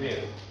are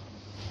death.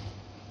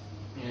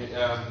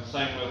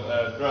 Same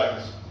with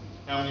drugs.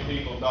 How many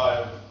people die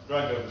of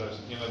drug overdose?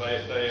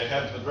 They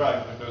have the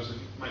drug because it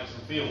makes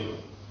them feel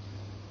good.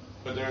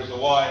 But there is a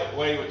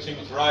way which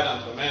seems right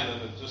unto a man,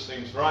 and it just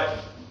seems right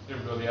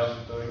everybody else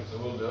is doing it, so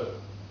we'll do it.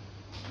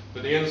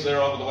 But the ends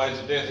thereof are the ways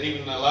of death.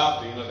 Even they're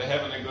laughing, they're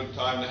having a good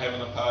time, they're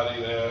having a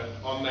party, they're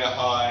on their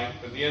high.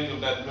 But the end of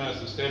that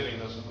mirth is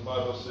heaviness, and the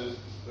Bible says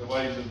the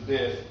ways of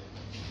death.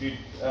 If you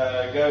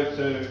go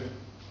to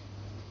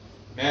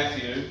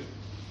Matthew,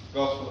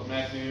 Gospel of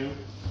Matthew,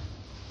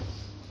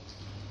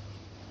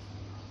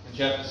 in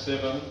chapter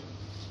 7,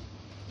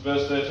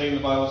 verse 13,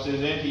 the Bible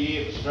says, Enter ye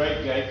at the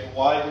strait gate, for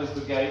wide is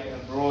the gate,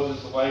 and broad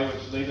is the way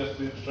which leadeth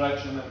to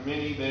destruction, and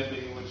many there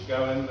be which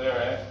go in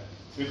thereat.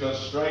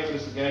 Because strait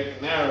is the gate,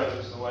 and narrow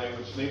is the way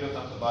which leadeth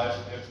unto life,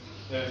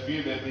 and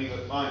few there be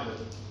that find it.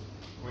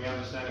 We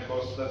understand, of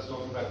course, that's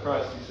talking about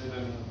Christ. He said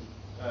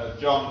in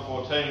John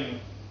 14,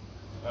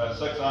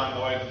 6, I am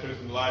the way, the truth,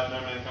 and the life. No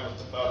man cometh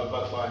to the Father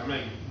but by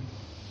me.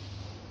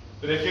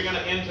 But if you're going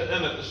to enter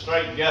in at the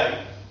strait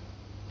gate,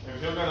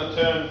 if you're going to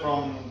turn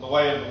from the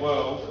way of the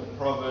world, in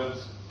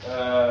Proverbs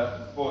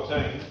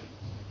 14,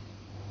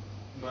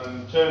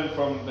 and turn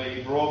from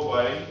the broad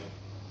way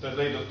that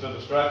leadeth to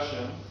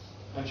destruction,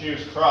 and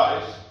choose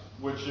Christ,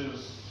 which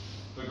is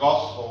the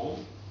gospel,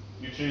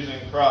 you're choosing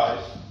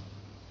Christ,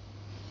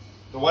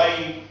 the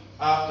way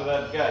after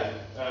that gate,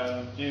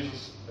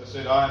 Jesus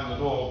said, I am the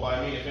door, by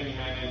me if any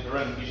man enter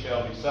in, he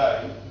shall be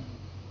saved.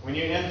 When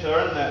you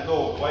enter in that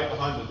door, the way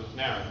behind it is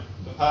narrow.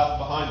 The path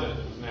behind it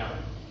is narrow.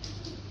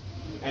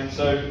 And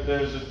so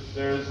there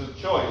is a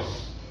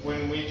choice.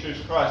 When we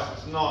choose Christ,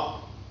 it's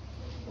not,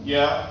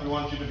 yeah, we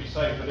want you to be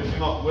saved, but if you're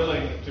not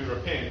willing to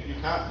repent, you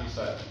can't be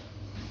saved.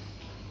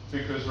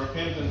 Because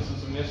repentance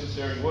is a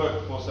necessary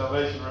work for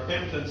salvation.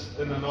 Repentance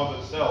in and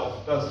of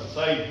itself doesn't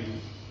save you,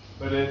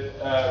 but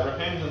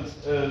repentance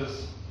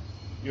is,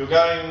 you're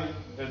going,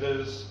 it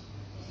is,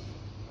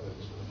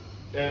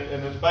 in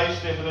its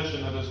base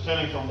definition, it is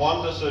turning from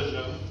one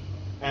decision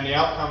and the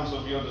outcomes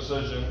of your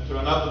decision to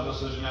another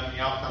decision and the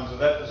outcomes of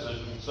that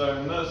decision. So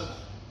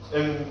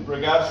in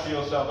regards to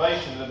your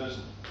salvation, it is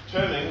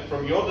turning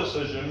from your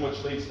decision,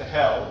 which leads to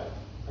hell,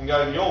 and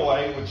going your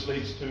way, which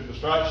leads to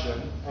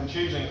destruction, and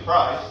choosing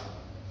Christ.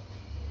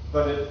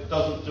 But it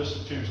doesn't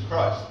just choose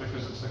Christ,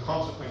 because it's the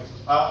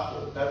consequences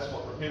after. That's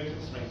what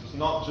repentance means. It's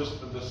not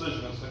just the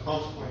decision, it's the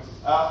consequences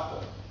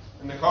after.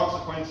 And the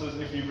consequences,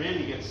 if you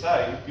really get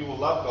saved, you will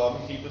love God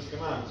and keep His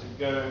commandments. If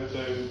you go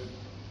to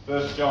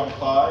 1 John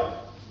 5,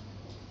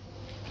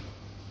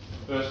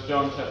 1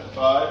 John chapter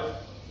 5,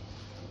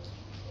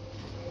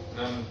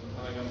 and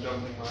I think I'm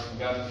jumping my own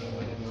gun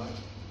anyway.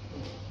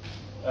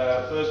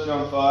 1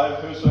 John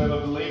 5, whosoever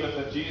believeth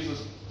that Jesus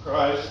is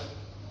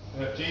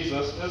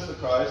the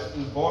Christ,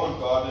 is born of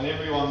God, and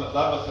everyone that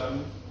loveth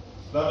him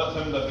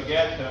that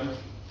begat him,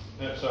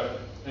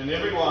 and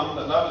everyone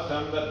that loveth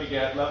him that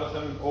begat, loveth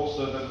him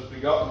also that is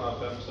begotten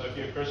of him. So if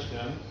you're a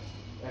Christian,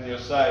 and you're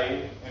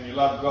saved, and you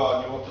love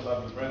God, you ought to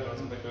love your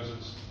brethren, because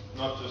it's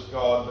not just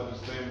God, but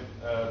it's them,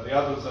 the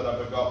others that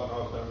are begotten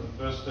of him.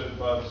 Verse 2, the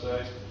Bible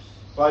says,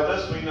 By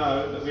this we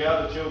know that we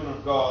are the children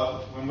of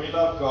God, when we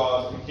love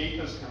God and keep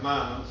His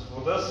commandments.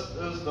 For this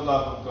is the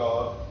love of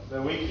God,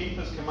 that we keep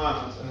His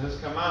commandments, and His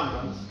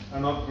commandments are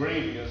not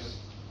grievous.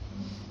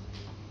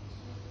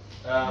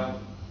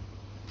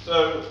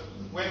 So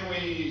when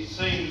we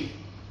see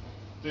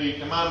the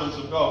commandments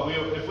of God,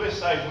 if we're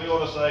saved, we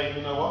ought to say,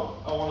 you know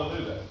what, I want to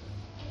do that.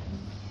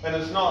 And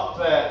it's not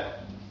that,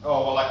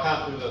 oh, well, I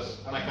can't do this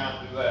and I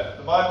can't do that.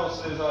 The Bible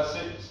says,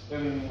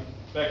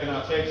 back in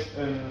our text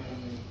in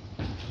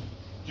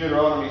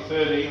Deuteronomy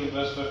 30, in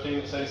verse 15,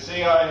 it says,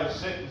 See, I have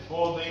set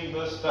before thee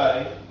this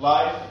day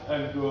life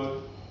and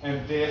good,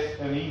 and death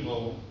and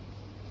evil.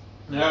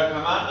 Now I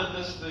commanded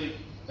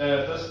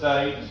this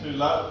day to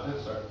love.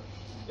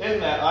 In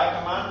that I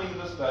command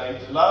thee this day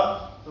to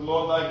love the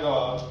Lord thy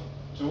God,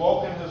 to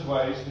walk in His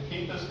ways, to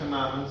keep His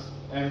commandments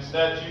and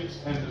statutes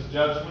and His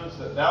judgments,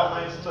 that thou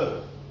mayest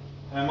live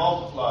and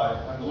multiply.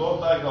 And the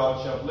Lord thy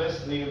God shall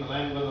bless thee in the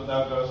land whither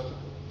thou goest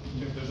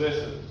to possess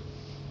it.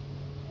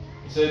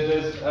 He said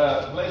there's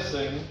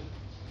blessing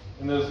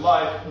and there's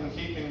life in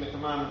keeping the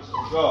commandments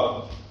of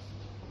God.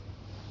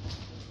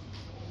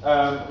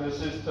 And it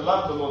says to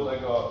love the Lord thy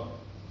God.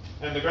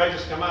 And the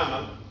greatest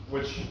commandment,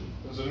 which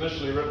was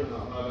initially written,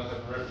 I don't have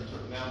a reference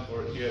written down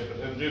for it here,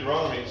 but in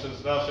Deuteronomy it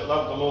says, Thou shalt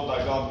love the Lord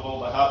thy God with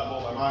all thy heart, with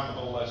all thy mind,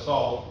 with all thy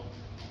soul,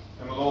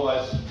 and with all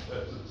thy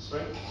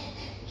strength.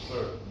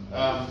 Spirit.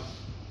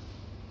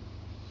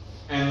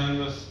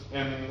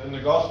 And in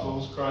the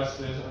Gospels, Christ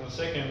says, and the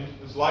second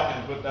is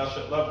likened with, Thou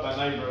shalt love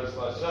thy neighbour as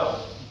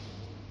thyself.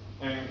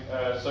 And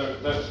so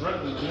that's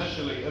written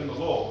initially in the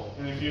law.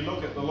 And if you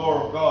look at the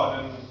law of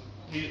God, and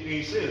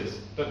he says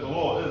that the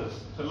law is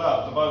to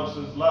love. The Bible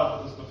says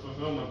love is the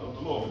fulfillment of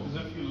the law.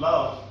 Because if we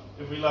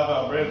love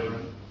our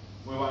brethren,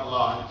 we won't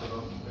lie to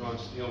them, we won't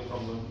steal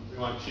from them, we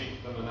won't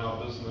cheat them in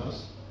our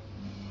business.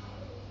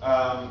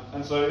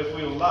 And so if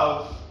we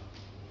love,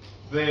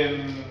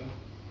 then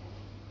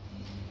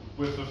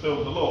we've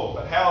fulfilled the law.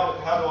 But how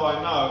do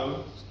I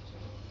know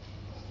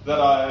that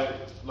I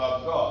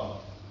love God?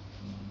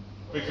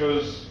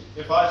 Because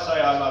if I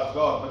say I love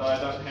God, but I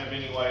don't have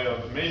any way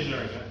of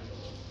measuring it,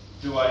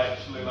 do I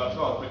actually love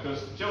God?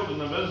 Because the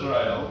children of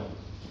Israel,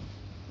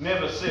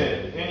 never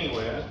said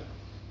anywhere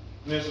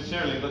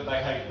necessarily that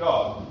they hate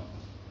God.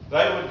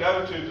 They would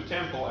go to the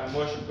temple and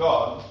worship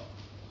God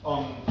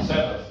on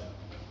Sabbath.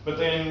 But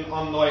then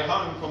on the way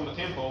home from the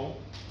temple,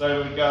 they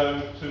would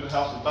go to the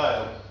house of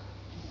Baal.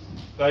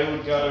 They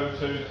would go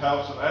to the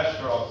house of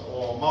Ashtaroth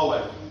or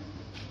Molech.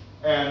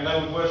 And they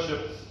would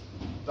worship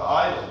the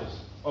idols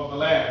of the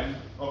land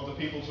of the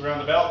peoples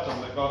around about them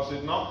that God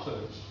said not to.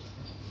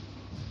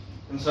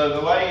 And so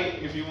the way,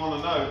 if you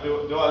want to know,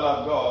 do I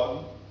love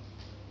God?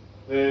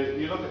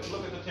 You look at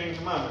the Ten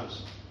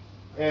Commandments.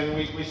 And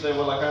we say,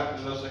 well, I can't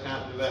do this, I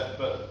can't do that,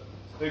 but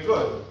they're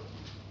good.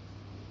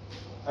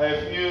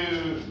 If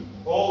you,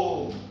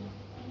 all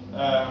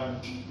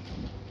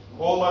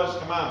those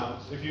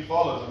commandments, if you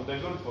follow them, they're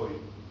good for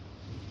you.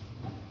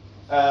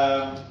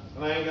 And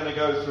I ain't going to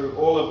go through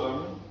all of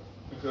them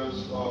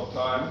because of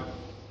time,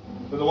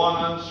 but the one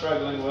I'm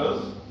struggling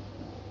with,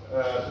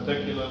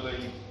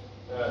 particularly,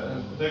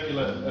 has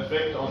particular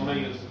effect on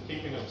me is the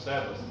keeping of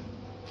Sabbath.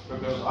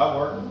 Because I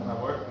work and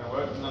I work and I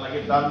work, and then I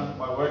get done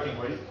my working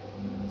week,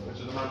 which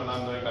at the moment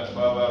I'm doing about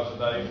 12 hours a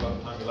day by the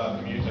time you allow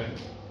commuting.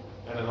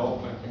 And in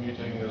Auckland,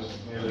 commuting is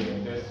nearly a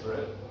death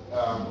threat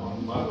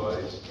on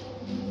motorways.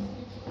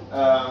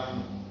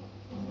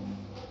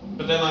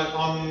 But then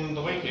on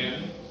the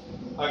weekend,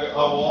 I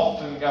will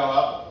often go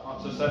up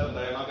on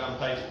Saturday and I'll go and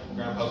paint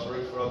Grandpa's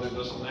roof, or I'll do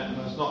this and that. And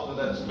it's not that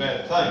that's a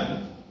bad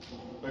thing,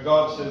 but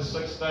God says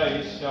 6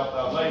 days shalt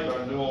thou labour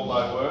and do all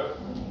thy work,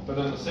 but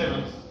the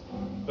seventh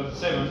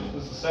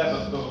is the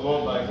Sabbath of the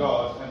Lord thy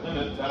God, and in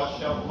it thou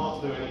shalt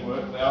not do any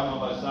work, thou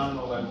nor thy son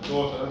nor thy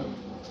daughter,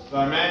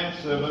 thy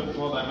manservant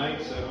nor thy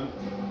maidservant,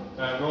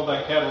 nor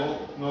thy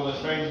cattle, nor the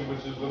stranger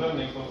which is within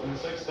thee. For in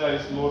 6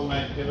 days the Lord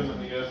made heaven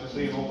and the earth, the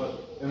sea and all that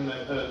in them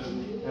is,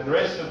 and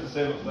rested the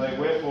seventh day.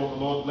 Wherefore the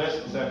Lord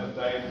blessed the Sabbath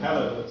day and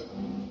hallowed it.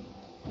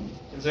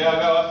 And see, I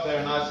go up there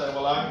and I say,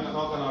 well, I'm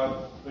not going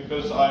to,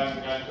 because I'm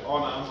going to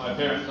honour my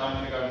parents, I'm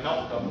going to go and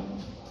help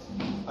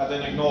them. I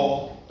then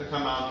ignore the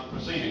command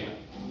preceding it,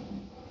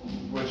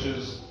 which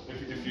is,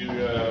 if you,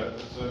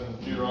 it's in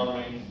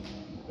Deuteronomy,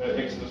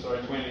 Exodus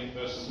 20,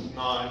 verse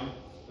 9,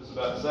 it's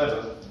about the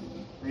Sabbath.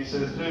 And he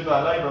says, do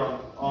thy labour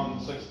on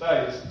 6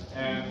 days,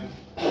 and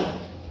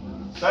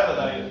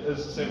Saturday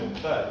is the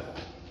seventh day.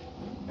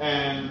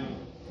 And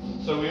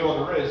so we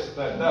ought to rest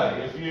that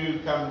day. If you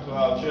come to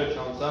our church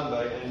on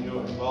Sunday and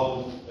you're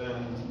involved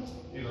in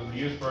either the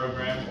youth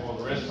program or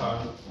the rest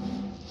home,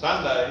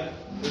 Sunday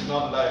is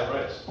not a day of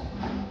rest.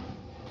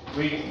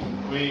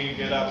 We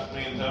get up,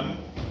 me and Tim,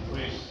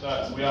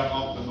 we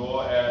unlock the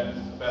door at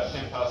about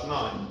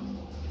 9:10.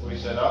 We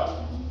set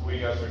up, we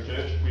go through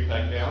church, we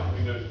pack down,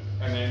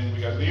 and then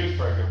we go to the youth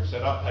program,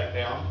 set up, pack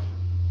down,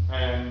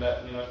 and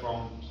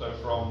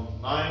from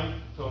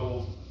 9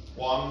 till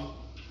 1,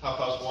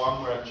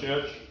 1:30, we're at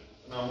church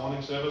in our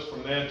morning service.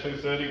 From there,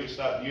 2:30, we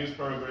start the youth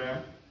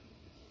program,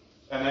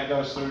 and that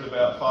goes through to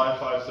about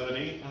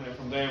 5:30, and then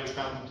from there we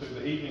come to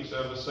the evening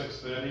service,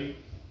 6:30,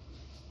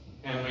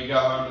 and we go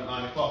home at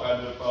 9 o'clock. I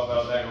do a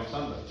 12-hour day on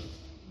Sunday,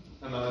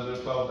 and then I do a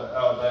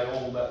 12-hour day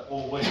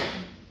all week.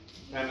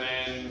 And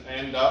then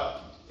end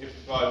up, if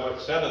I work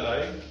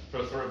Saturday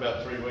for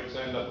about 3 weeks,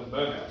 I end up with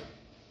burnout.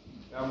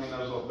 How many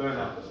knows what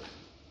burnout is?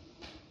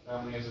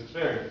 How many has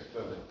experienced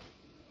burnout?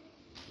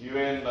 You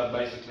end up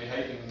basically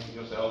hating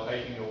yourself,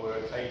 hating your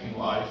work, hating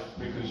life,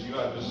 because you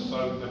are just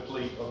so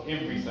depleted of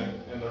everything.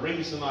 And the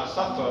reason I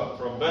suffer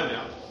from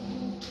burnout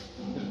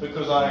is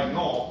because I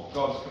ignore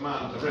God's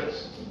command to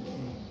rest.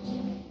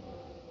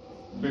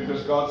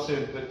 Because God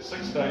said that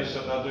 6 days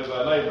shalt thou do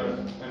thy labour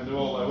and do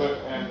all thy work.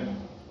 And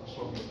I was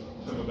talking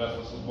to him about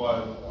this as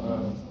well.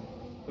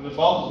 But it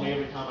bothers me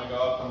every time I go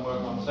up and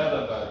work on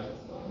Saturday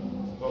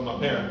for my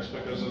parents,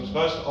 because I'm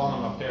supposed to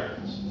honour my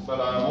parents, but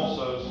I'm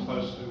also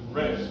supposed to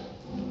rest.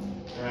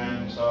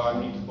 And so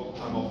I need to book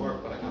time off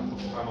work, but I can't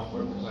book time off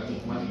work because I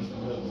need money to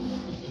live.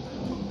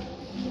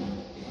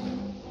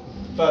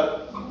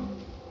 But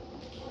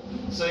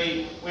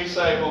see, we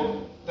say,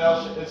 well,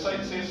 it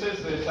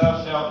says there,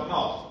 thou shalt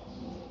not.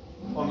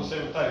 On the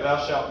seventh day, thou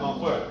shalt not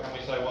work. And we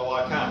say, well,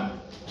 I can't.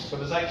 But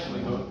it's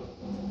actually good.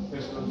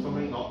 It's good for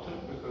me not to,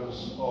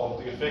 because of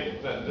the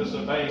effect that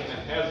disobeying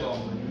it has on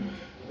me.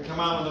 The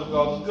commandment of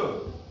God is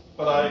good.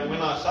 But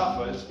when I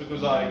suffer, it's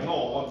because I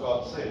ignore what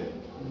God said.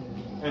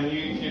 And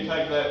you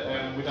take that,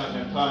 and we don't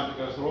have time to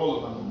go through all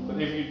of them.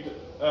 But if you,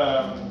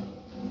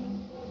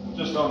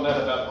 just on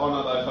that about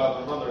honour thy father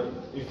and mother,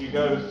 if you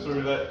go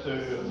through that to,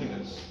 I think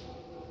it's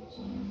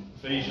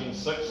Ephesians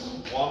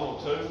 6, 1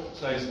 or 2, it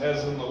says,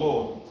 as in the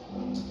Lord.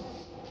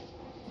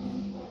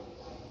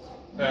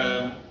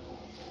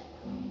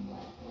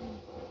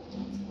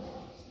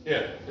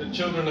 The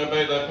children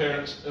obey their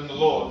parents in the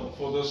Lord,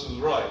 for this is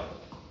right.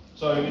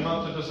 So you're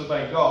not to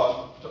disobey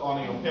God to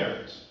honour your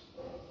parents.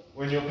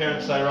 When your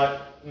parents say, right,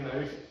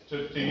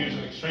 to use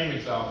an extreme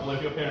example,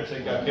 if your parents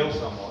say go kill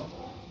someone,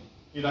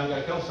 you don't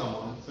go kill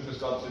someone because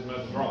God said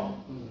murder's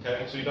wrong.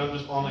 Okay, so you don't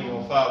just honour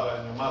your father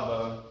and your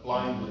mother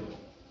blindly.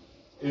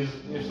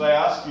 If they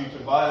ask you to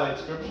violate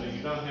Scripture,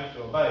 you don't have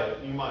to obey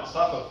it. You might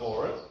suffer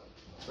for it,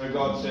 where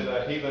God said,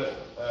 he that,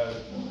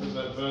 was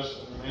that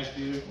verse in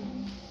Matthew,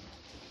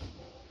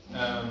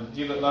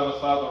 he that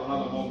loveth father or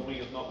mother more than me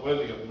is not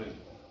worthy of me.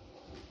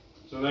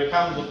 So there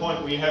comes a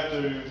point where you have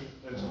to,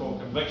 it's called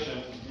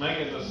conviction, make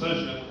a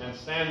decision and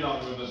stand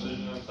on your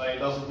decision and say, it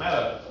doesn't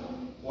matter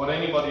what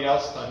anybody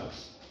else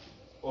thinks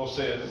or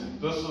says,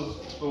 this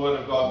is the word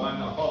of God and I'm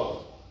going to follow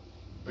it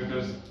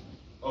because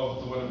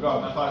of the word of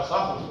God. And if I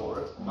suffer for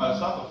it, I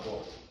suffer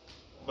for it.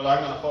 But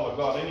I'm going to follow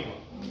God anyway.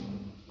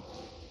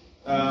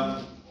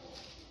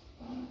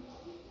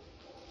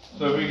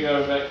 So we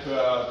go back to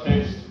our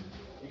text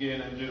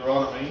again in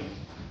Deuteronomy.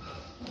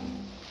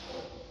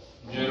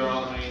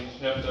 Deuteronomy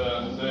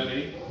chapter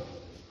 30.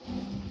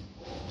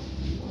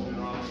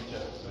 Deuteronomy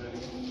chapter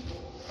 30.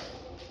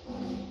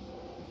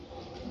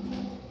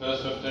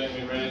 Verse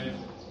 15 we read, it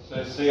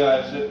says, See, I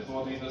have set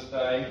before thee this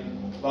day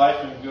life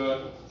and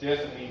good, death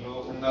and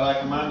evil, and that I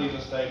command thee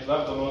this day to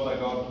love the Lord thy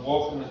God, to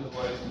walk in his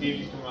ways, to keep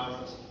his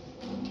commandments,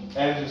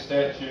 and his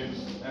statutes,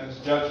 and his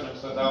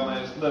judgments, that thou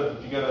mayest live.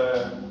 If you go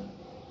to,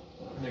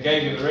 and I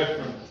gave you the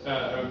reference,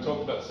 we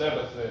talked about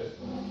Sabbath there.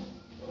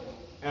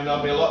 And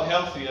I'll be a lot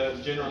healthier,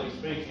 generally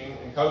speaking,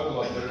 and cope a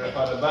lot better if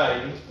I'd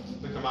obey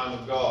the command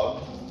of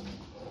God.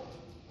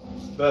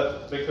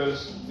 But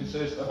because it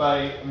says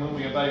obey, and when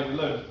we obey, we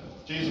live.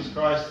 Jesus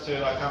Christ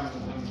said, I come in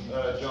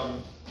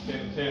John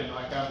 10:10,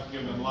 I come to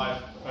give them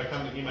life. I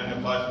come that you may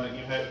have life and that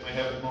you may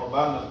have it more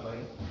abundantly.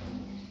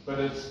 But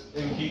it's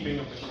in keeping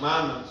of the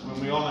commandments, when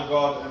we honour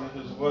God and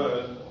his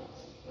word,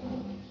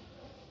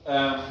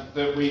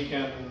 that we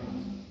can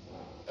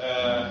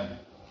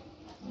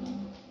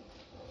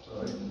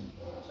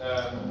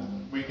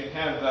we can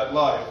have that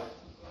life.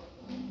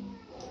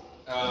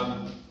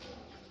 I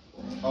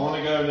want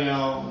to go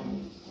now,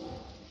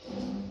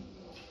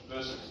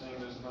 verse 16,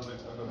 I've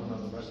got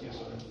another verse here,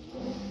 sorry.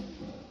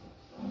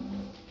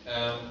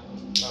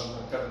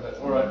 I've covered that.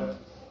 Alright.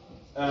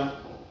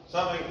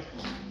 Something,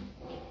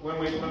 when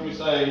we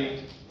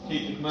say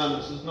keep the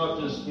commandments, it's not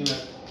just,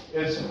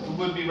 it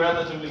would be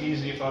relatively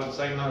easy if I would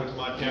say no to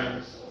my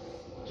parents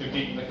to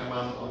keep the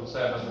commandment on the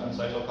Sabbath and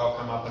say, look, I'll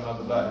come up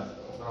another day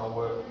and I'll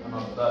work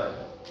another day.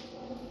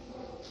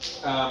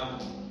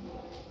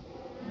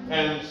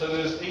 And so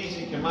there's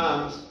easy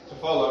commands to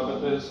follow, but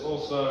there's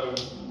also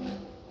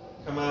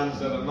commands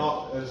that are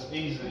not as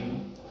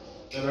easy,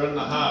 that are in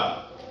the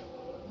heart.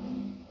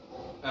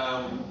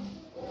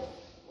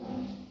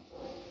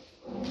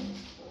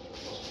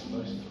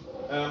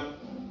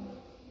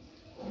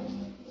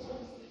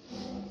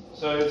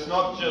 So it's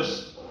not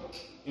just,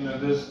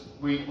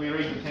 we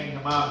read the Ten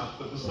Commandments,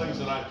 but there's things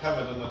that aren't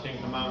covered in the Ten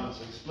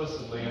Commandments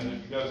explicitly, and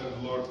if you go through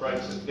the Lord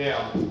breaks it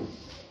down.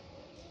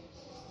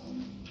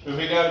 If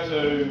we go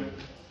to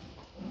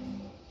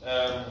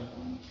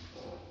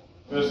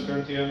 1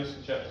 Corinthians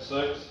chapter 6.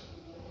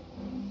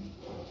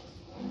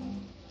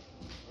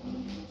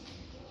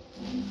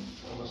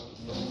 I must have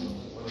missed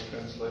something when I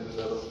translated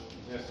out of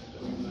Matthew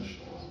to English.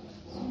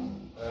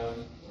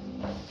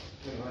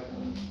 Anyway,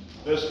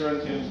 1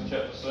 Corinthians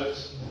chapter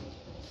 6.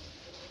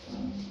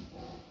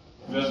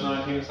 Verse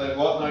 19 says,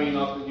 What know ye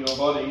not that your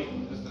body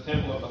is the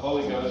temple of the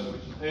Holy Ghost,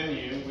 which is in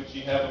you, which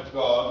ye have of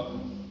God,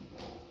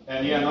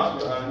 and ye are not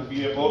your own, for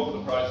ye are bought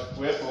with a price.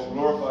 Wherefore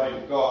glorify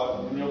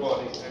God in your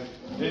body and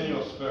in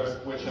your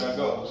spirit, which are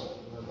God's.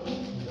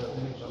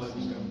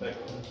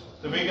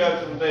 So we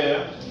go from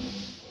there.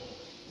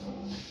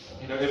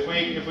 If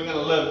we're going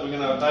to live, we're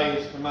going to obey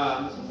His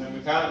commands, and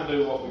we can't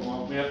do what we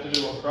want. We have to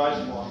do what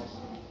Christ wants.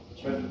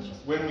 But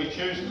when we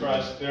choose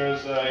Christ, there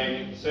is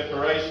a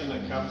separation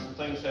that comes, and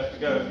things have to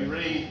go. If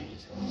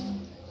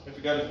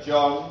you go to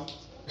John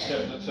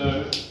chapter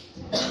 2.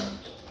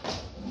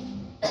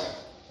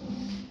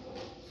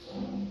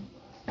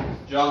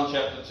 John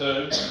chapter 2,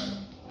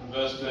 and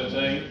verse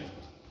 13.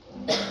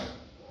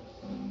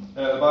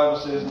 The Bible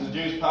says, And the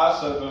Jews'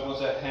 Passover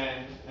was at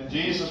hand, and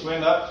Jesus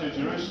went up to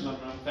Jerusalem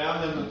and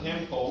found in the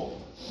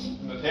temple.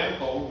 In the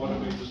temple, what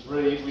did we just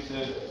read? We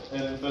said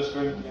in 1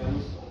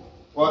 Corinthians,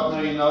 What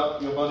know ye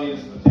not, your body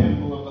is the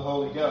temple of the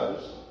Holy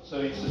Ghost. So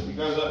he says he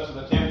goes up to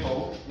the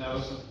temple. Now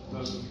this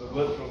is the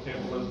literal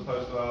temple as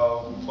opposed to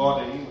our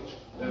body, which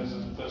is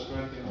in 1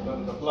 Corinthians, but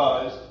it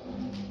applies.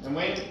 And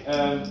when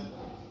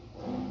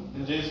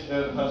Jesus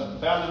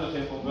found in the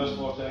temple, verse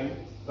 14,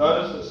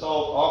 those that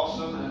sold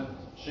oxen and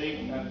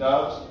sheep and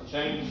doves and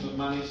changes of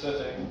money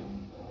sitting.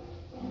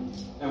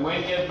 And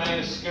when he had made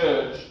a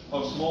scourge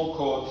of small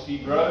cords, he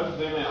drove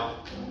them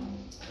out.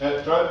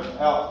 Drove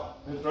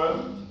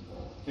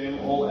them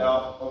all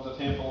out of the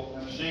temple,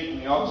 and the sheep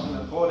and the oxen,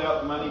 and poured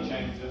out the money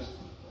changers,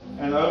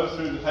 and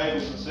overthrew the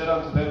tables, and said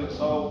unto them that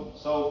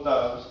sold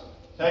doves,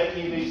 Take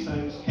ye these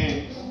things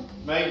hence,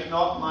 make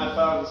not my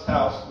Father's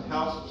house a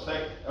house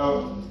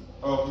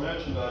of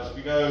merchandise. If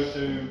you go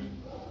to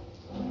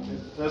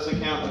this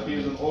account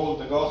appears in all of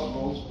the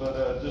Gospels,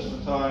 but just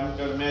for time,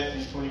 go to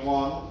Matthew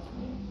 21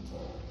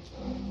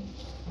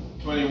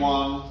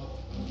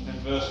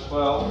 and verse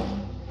 12.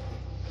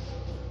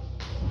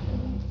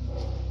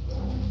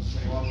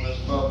 21 verse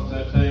 12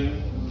 and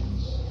 13.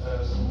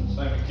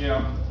 Same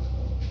account.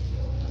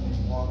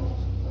 21.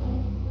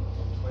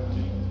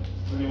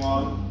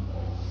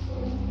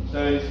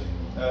 says,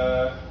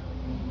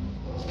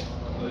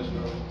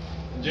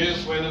 And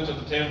Jesus went into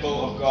the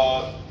temple of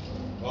God,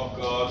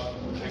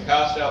 and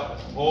cast out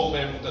all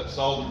them that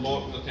sold and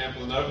bought in the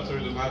temple, and overthrew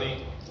the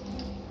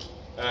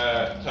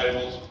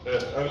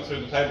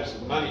tables of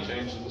the money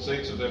changers and the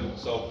seats of them that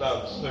sold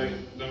doves. So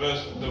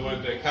the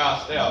word there,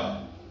 cast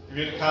out. If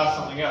you were to cast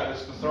something out,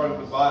 it's to throw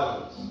with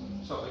violence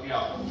something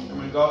out. And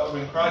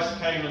when Christ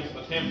came into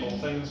the temple,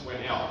 things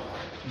went out.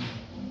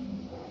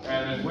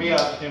 And if we are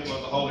the temple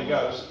of the Holy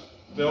Ghost,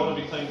 there ought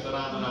to be things that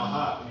aren't in our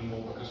heart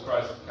anymore because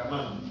Christ has come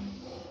in.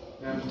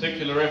 And in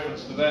particular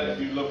reference to that, if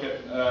you look at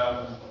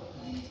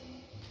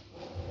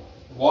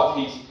what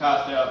he's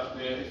cast out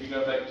there, if you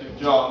go back to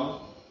John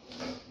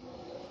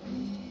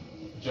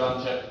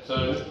chapter 2,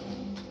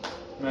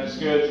 and they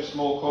scourged the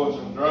small cords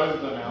and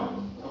drove them out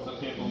of the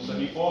temple. So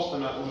he forced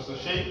them out. It was the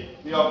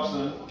sheep, the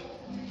oxen,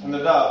 and the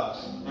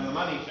doves, and the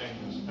money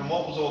changers. And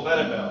what was all that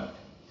about?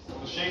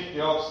 The sheep,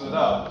 the oxen, the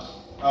doves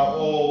are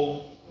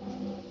all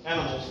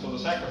animals for the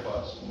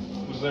sacrifice.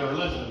 It was their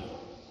religion.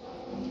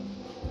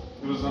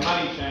 It was the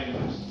money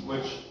changers,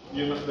 which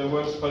they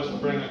weren't supposed to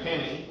bring a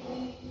penny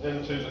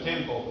into the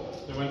temple.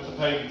 They went to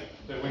pay,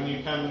 that when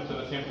you come into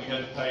the temple you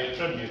had to pay a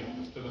tribute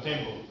to the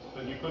temple.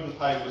 But you couldn't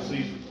pay with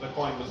the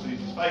coin with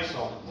Caesar's face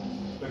on it,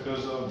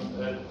 because of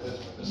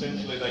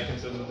essentially they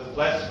considered it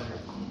blasphemy.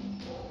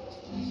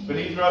 But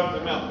he drove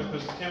them out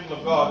because the temple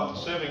of God,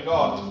 serving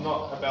God, is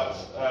not about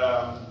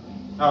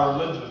our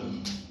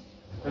religion.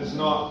 It's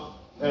not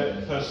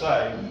per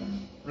se.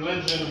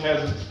 Religion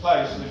has its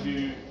place, and if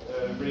you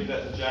read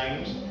that in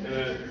James,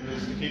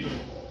 it's the keep of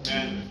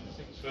man. I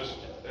think it's first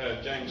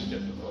James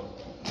chapter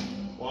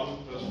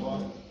 1, verse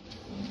 5.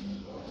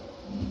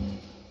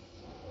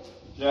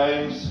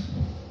 James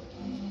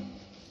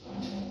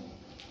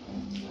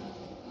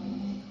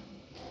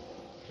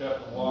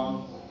chapter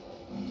 1,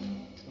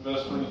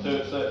 verse 22,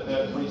 it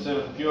says,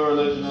 27, pure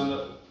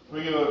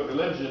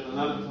religion and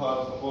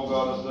undefiled before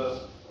God is this.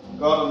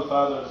 God and the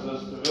Father is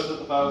this, to visit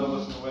the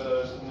fatherless and the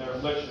widows in their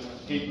affliction, and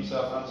to keep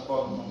himself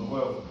unspotted from the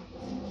world.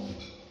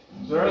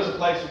 So there is a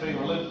place of being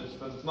religious,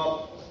 but it's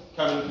not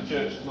coming to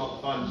church, it's not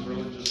defined as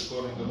religious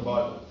according to the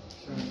Bible.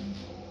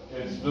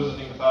 It's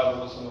visiting the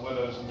fatherless and the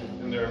widows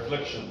in their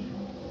affliction.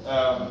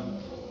 And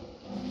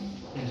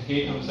to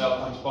keep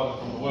himself unspotted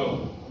from the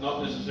world.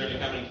 Not necessarily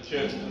coming to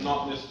church and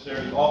not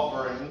necessarily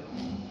offering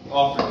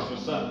offerings for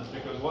sin,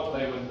 because what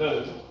they would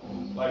do,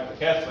 like the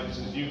Catholics,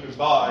 is you could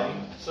buy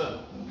sin.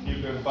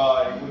 You could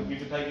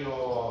take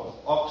your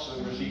ox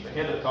or your sheep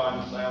ahead of time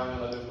and say, I'm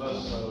going to do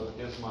this, so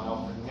here's my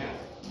offering now.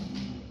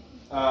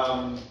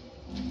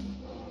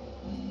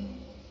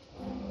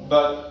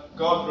 But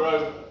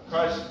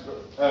Christ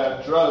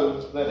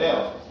drove that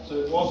out. So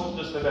it wasn't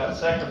just about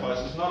sacrifice.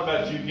 It's not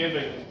about you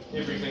giving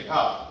everything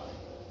up.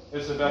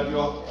 It's about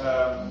your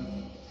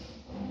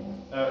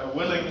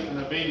willing and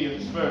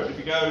obedient spirit. If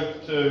you go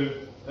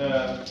to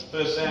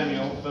 1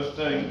 Samuel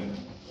 15,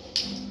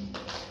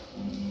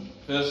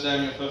 1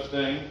 Samuel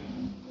 15,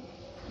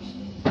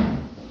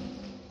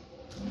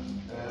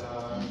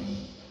 and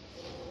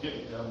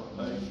get down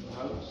my page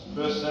notes.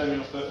 1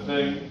 Samuel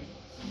 15,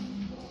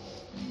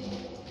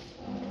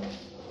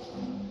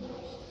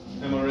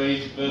 and we'll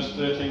read verse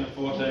 13 and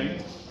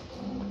 14.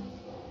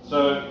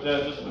 So,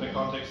 just a bit of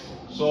context,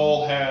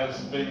 Saul has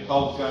been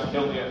told to go and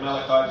kill the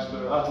Amalekites,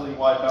 to utterly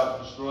wipe out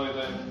and destroy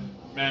them,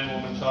 man,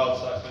 woman, child,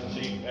 suckling,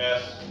 sheep,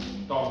 ass,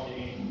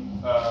 donkey,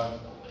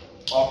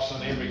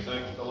 oxen,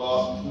 everything, the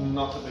lot,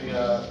 not to be,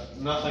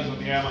 nothing with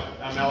the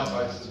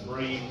Amalekites, the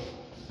breed,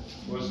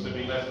 was to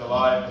be left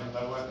alive, and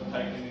they weren't to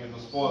take any of the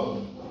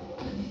spoil.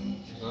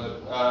 So,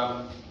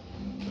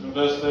 in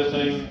verse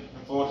 13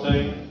 and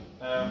 14,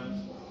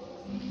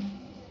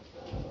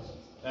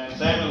 and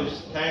Samuel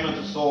came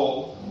unto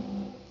Saul,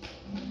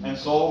 and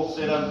Saul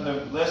said unto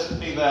him, Blessed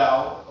be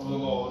thou of the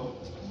Lord,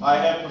 I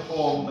have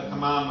performed the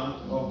commandment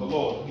of the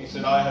Lord. He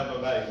said, I have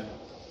obeyed.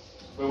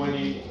 But when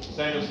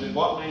Samuel said,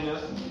 What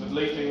meaneth the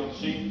bleating of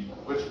sheep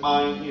which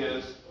mine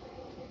ears,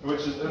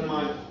 which is in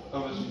mine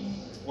of his,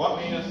 what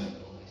meaneth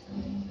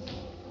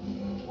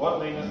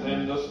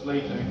then this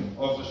bleating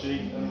of the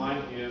sheep in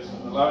mine ears,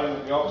 and the lowing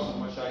of the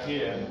oxen which I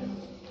hear?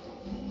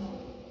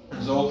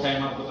 And Saul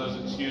came up with those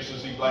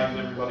excuses. He blamed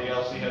everybody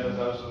else. He had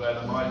those of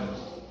Adamitis.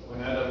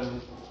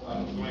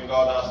 When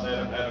God asked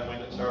Adam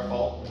went, it's her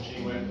fault. When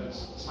she went,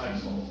 it's the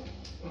snake's fault.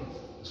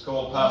 It's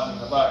called passing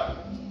the buck.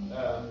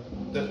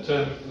 That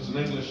term is an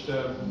English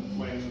term.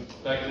 When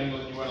back in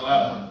England you weren't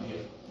allowed to hunt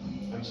deer,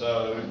 and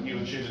so you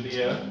would shoot a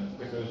deer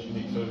because you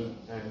need food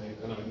and you're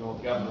going to ignore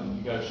the government.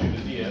 You go shoot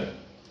a deer,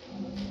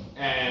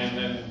 and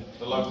then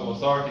the local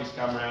authorities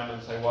come around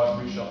and say, "Why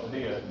have you shot the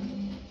deer?"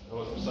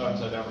 Well, it was so and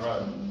so down the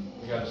road.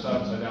 We go to so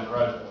and so down the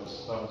road. It was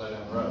so and so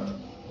down the road.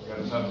 We go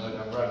to so and so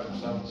down the road. It was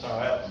so and so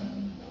else.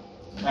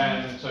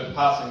 And so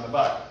passing the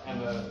buck,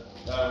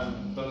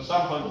 but at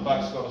some point the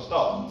buck's got to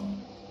stop,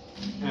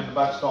 and the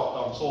buck stopped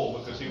on Saul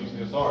because he was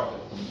the authority.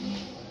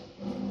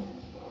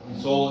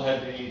 And Saul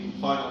had the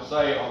final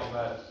say on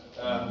that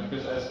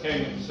because as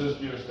king it was his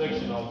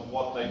jurisdiction of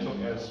what they took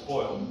as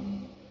spoil.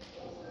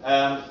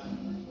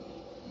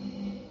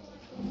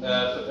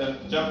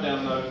 And jump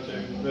down though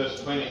to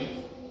verse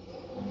 20.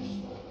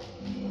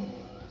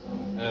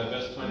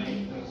 Verse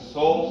 20. And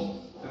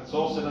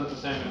Saul said unto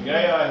Samuel,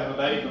 Yea, I have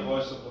obeyed the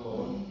voice of the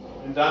Lord,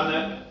 and done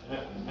that,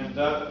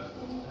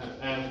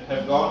 and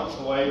have gone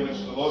the way which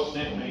the Lord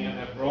sent me, and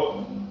have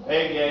brought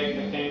Agag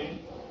the king,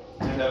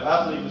 and have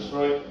utterly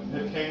destroyed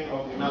the king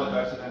of the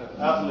Amalekites, and have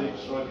utterly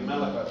destroyed the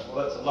Amalekites. Well,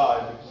 that's a lie,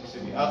 because he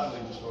said he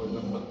utterly destroyed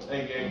them, but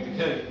Agag the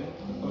king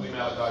of the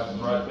Amalekites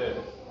is right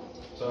there.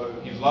 So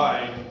he's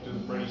lying to the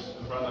priest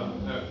in front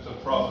of to the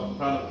prophet, in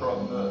front of the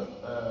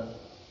prophet,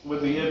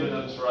 with the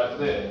evidence right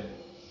there.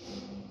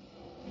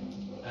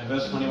 And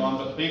verse 21,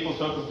 but the people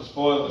took of the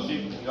spoil of the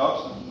sheep and the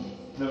oxen,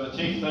 and of the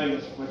chief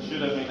things which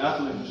should have been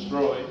utterly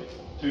destroyed,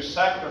 to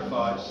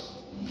sacrifice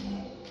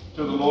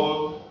to the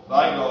Lord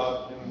thy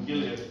God in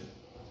Gilead.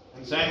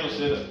 And Samuel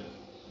said,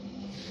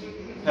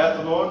 Hath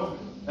the Lord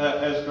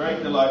as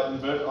great delight in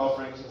burnt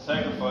offerings and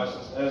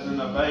sacrifices as in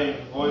obeying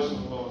the voice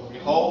of the Lord?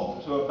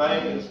 Behold, to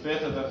obey is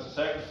better than to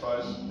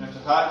sacrifice, and to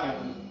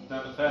hearken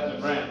than the fat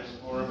of rams.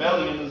 For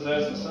rebellion is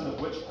as the sin of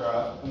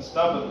witchcraft, and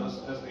stubbornness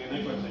as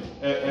iniquity,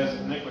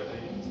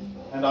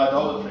 and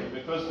idolatry.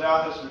 Because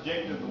thou hast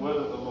rejected the word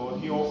of the Lord,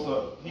 he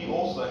also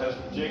has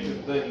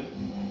rejected thee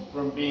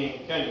from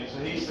being king. So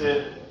he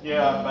said,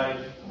 yeah, I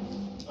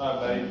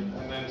obeyed.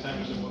 And then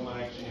Samuel said, well, no,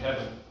 actually you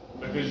haven't.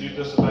 Because you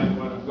disobeyed the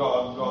word of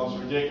God,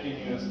 God's rejecting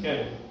you as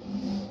king.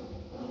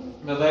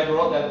 Now he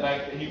brought that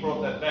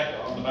back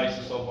on the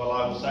basis of, well,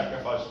 I will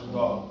sacrifice to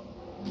God.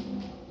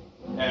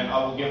 And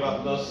I will give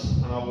up this,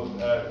 and I will,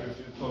 if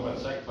you talk about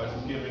sacrifice,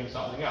 it's giving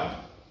something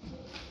up.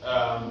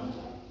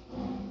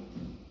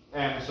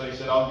 And so he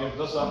said, I'll give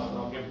this up, and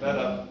I'll give that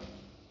up,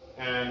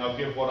 and I'll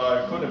give what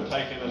I could have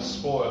taken as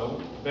spoil,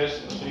 the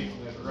best of the sheep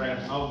and the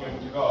rams, and I'll give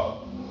it to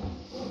God.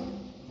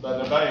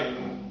 But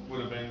obeying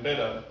would have been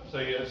better. So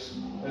it's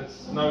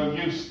no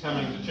use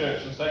coming to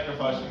church and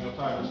sacrificing your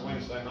time. It's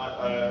Wednesday night.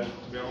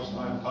 To be honest,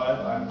 I'm tired,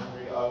 I'm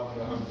hungry, I want to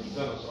go home and eat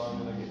dinner, so I'm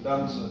going to get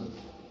done soon.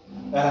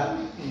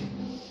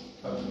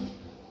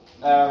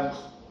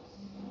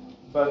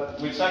 But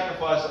we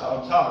sacrifice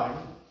our time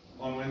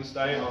on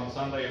Wednesday, on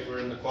Sunday if we're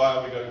in the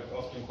choir. We go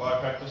often choir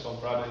practice on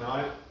Friday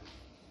night.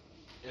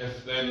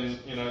 If then,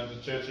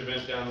 the church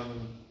event down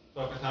in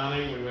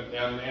Tokatani, we went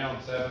down there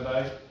on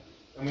Saturday.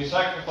 And we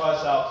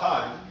sacrifice our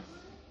time.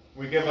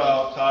 We give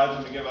our tithes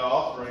and we give our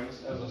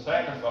offerings as a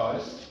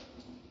sacrifice.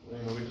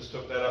 We just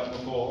took that up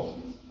before.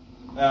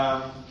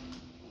 Well,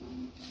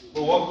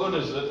 what good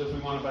is it if we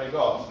want to obey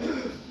God?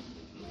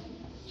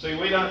 See,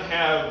 we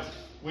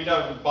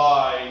don't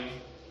buy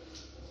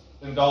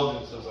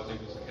indulgences, I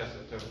think is the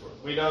Catholic term for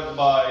it. We don't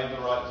buy the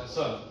right to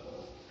sin.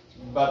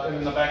 But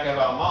in the back of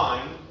our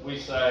mind, we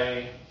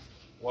say,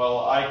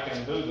 well, I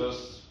can do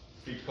this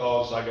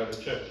because I go to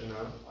church,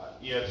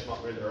 Yeah, it's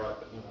not really right,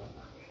 but,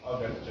 I'll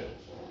go to church.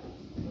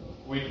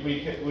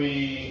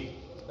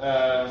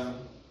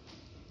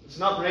 It's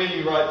not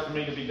really right for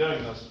me to be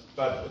doing this,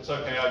 but it's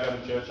okay, I go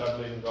to church, I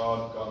believe in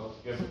God, God will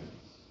forgive me.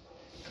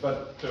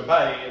 But to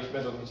obey is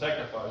better than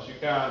sacrifice. You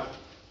can't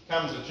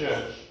come to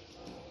church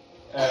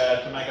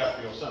to make up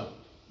for your sin.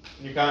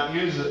 You can't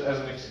use it as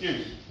an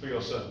excuse for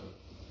your sin.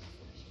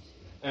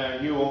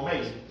 You or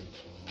me.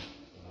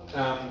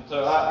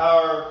 So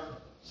our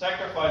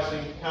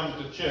sacrificing to come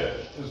to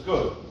church is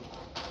good.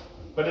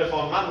 But if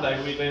on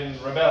Monday we then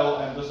rebel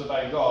and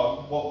disobey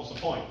God, what was the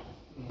point?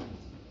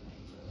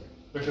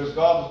 Because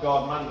God is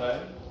God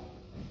Monday,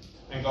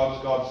 and God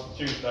is God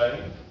Tuesday,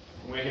 and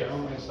we're here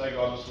on Wednesday,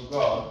 God is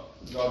God.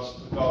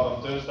 God's God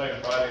on Thursday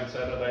and Friday and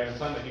Saturday and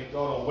Sunday. He's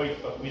God all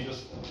week, but we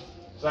just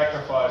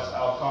sacrifice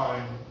our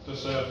time to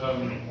serve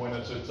Him when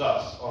it suits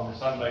us on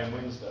Sunday and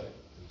Wednesday.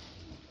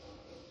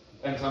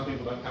 And some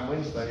people don't come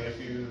Wednesday. If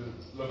you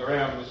look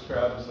around, this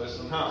crowd is less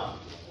than half.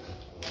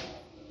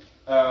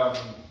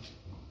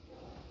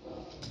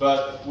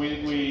 But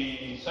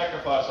we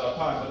sacrifice our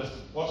time. But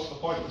what's the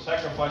point of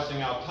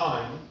sacrificing our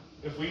time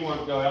if we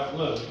won't go out and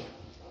live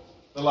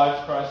the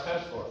life Christ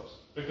has for us?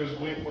 Because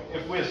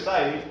if we're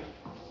saved,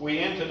 we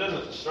entered in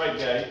at the straight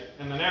gate,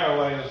 and the narrow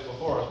way is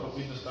before us, but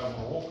we just don't want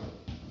to walk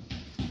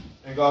it.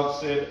 And God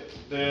said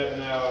there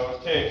in our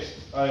text,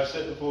 I have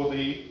set before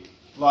thee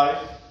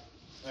life.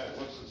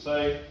 What's it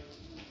say?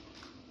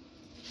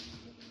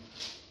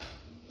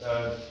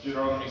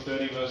 Deuteronomy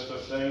 30, verse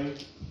 15. And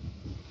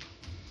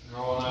I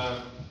want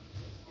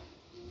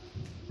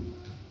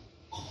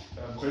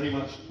to pretty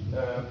much...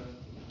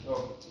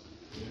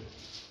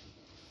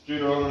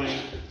 Deuteronomy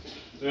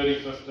 30,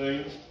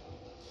 15.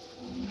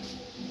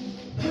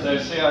 They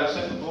say, I have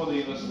set before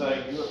thee this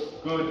day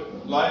good,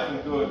 life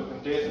and good,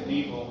 and death and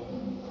evil.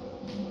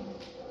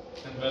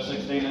 And verse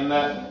 16, and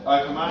that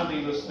I command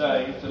thee this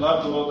day to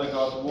love the Lord thy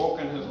God, to walk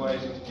in his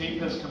ways, and to keep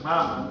his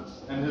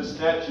commandments, and his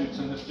statutes,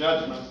 and his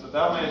judgments, that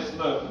thou mayest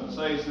live, and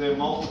says there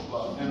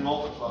multiply. And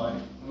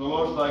the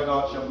Lord thy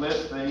God shall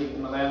bless thee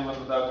in the land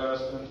whither thou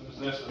goest in to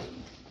possess it.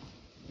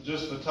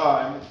 Just for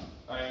time,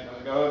 I ain't going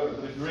to go over it,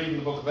 but if you read in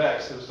the book of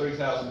Acts, there was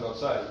 3,000 got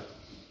saved.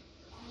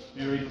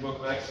 you read the book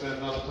of Acts, at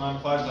another time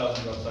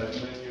 5,000 got saved.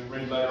 And then you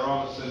read later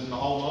on, it says, and the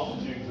whole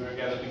multitude were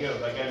gathered together.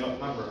 They gave up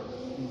number.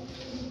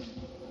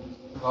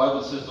 The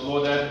Bible says the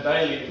Lord added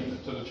daily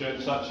to the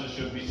church such as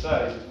should be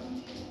saved.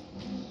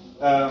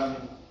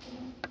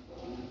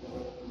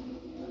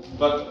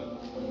 But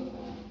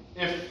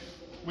if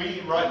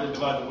we rightly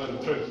divide the word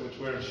of truth, which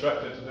we're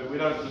instructed to do, we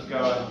don't just go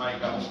out and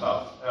make up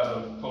stuff,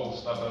 pull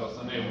stuff out of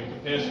thin air. We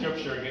compare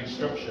Scripture against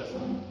Scripture.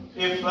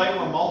 If they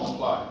were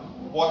multiplying,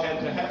 what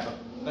had to happen?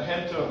 They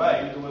had to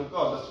obey the word of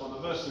God. That's what the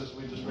verse says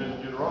we just read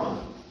in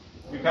Deuteronomy.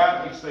 We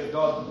can't expect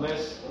God to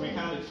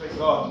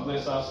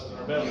bless us in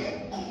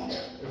rebellion.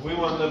 If we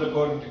want to live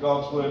according to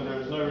God's word,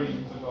 there is no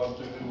reason for God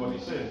to do what He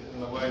said in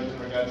the way in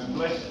regards to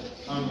blessing,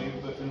 only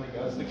in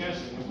regards to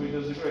cursing, if we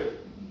disagree.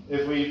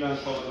 If we don't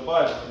follow the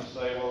Bible and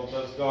say, well,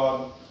 does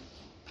God...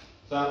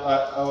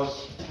 I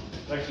was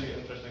actually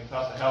interesting.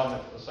 Pastor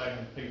Helmet was saying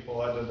to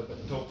people I did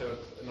talk to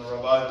in a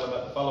revival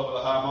about the fellow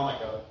with a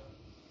harmonica.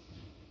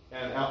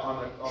 And out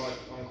on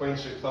Queen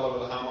Street, fellow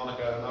with a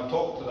harmonica. And I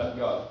talked to that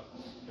guy.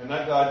 And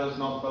that guy does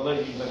not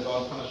believe that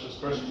God punishes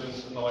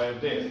Christians in the way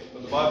of death.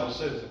 But the Bible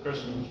says that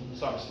Christians,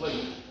 some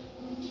sleep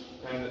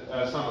and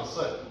some are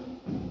sick.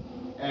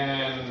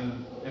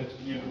 And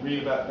you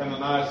read about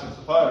Ananias and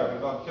Sapphira,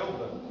 and God killed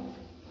them.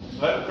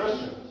 They were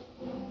Christians.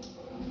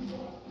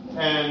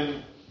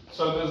 And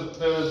so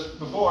there was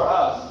before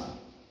us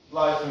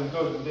life and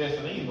good and death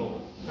and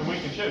evil. And we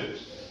can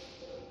choose.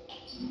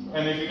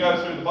 And if you go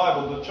through the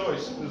Bible, the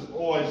choice is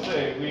always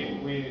there.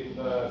 There's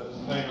a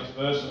famous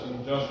verse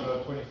in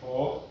Joshua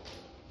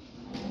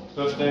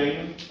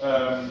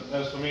 24:15.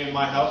 As for me and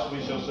my house,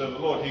 we shall serve the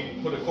Lord.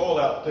 He put a call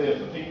out there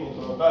for people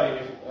to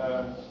obey.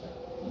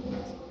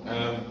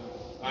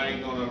 I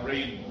ain't going to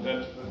read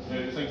that, but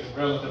I think you're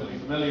relatively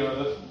familiar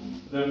with it.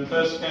 In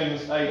 1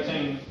 Kings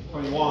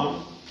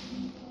 18:21,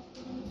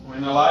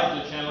 when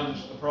Elijah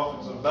challenged the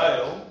prophets of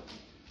Baal,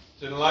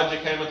 then Elijah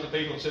came unto the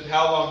people and said,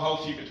 how long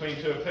halt ye between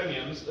two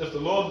opinions? If the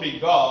Lord be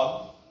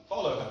God,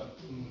 follow him.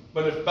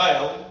 But if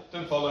Baal,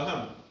 then follow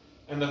him.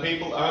 And the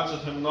people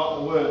answered him not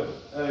a word.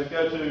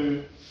 Go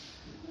to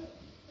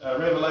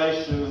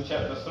Revelation in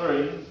chapter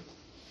 3.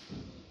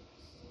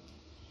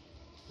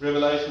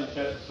 Revelation in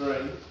chapter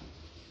 3.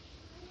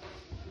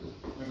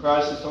 When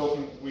Christ is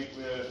talking, we're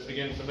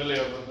again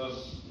familiar with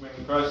this, when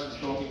Christ is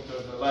talking to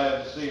the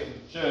Laodicean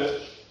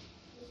church,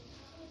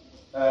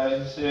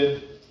 he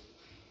said,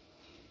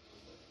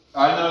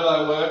 I know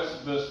thy works,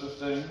 verse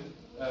 15,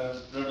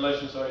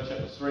 Revelation,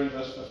 chapter 3,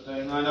 verse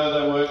 15. I know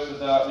thy works, that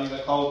thou art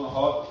neither cold nor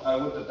hot. I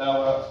would that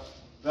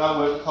thou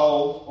wert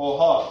cold or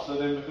hot. So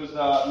then, because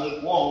thou art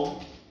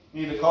lukewarm,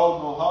 neither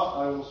cold nor hot,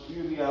 I will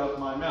spew thee out of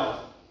my mouth.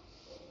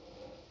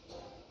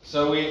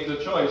 So the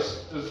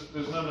choice is,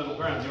 there's no middle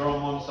ground. You're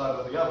on one side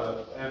or the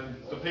other. And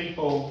the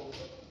people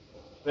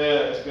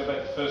there, let's go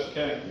back to 1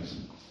 Kings,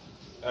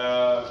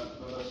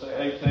 let's say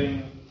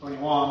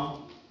 18:21.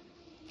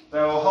 They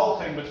were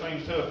halting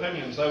between two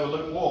opinions. They were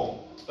lukewarm.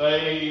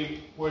 They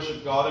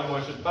worshipped God and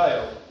worshipped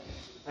Baal.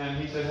 And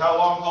he said, how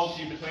long halt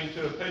ye between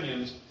two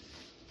opinions?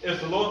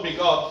 If the Lord be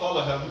God,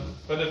 follow him.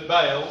 But if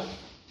Baal,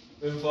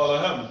 then follow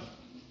him.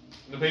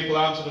 And the people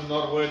answered him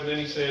not a word. And then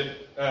he said,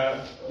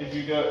 if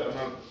you go... I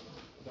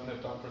don't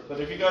have time for it. But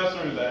if you go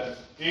through that,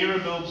 he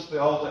rebuilds the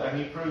altar and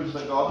he proves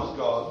that God is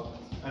God.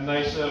 And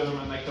they serve him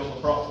and they kill the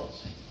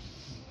prophets.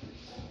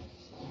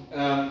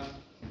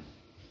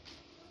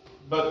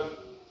 But...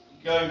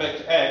 going back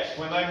to Acts,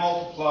 when they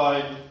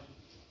multiplied,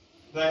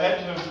 they had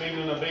to have been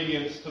in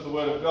obedience to the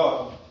Word of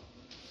God.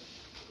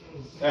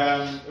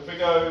 If we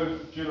go to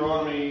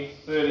Deuteronomy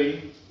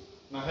 30,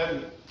 and I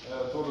hadn't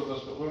thought of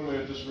this, but when we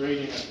were just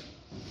reading it,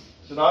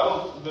 said,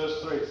 verse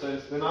 3, it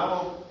says, then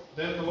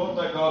the Lord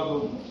thy God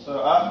will,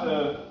 so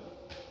after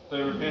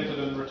they repented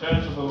and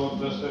returned to the Lord,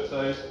 verse 6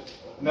 says,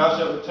 and thou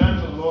shalt return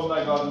to the Lord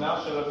thy God, and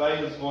thou shalt obey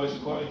his voice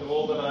according to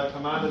all that I have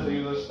commanded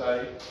thee this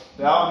day,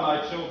 thou and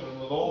thy children,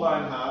 with all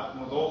thine heart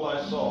and with all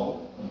thy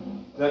soul,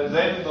 that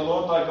then the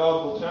Lord thy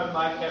God will turn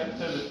thy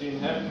captivity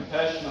and have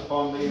compassion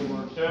upon thee, and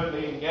will return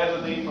thee and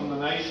gather thee from the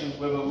nations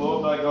where the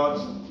Lord thy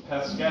God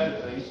hath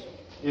scattered thee.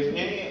 If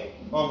any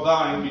of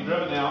thine be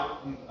driven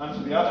out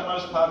unto the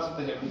uttermost parts of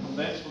the heaven, from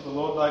thence will the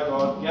Lord thy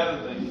God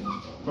gather thee,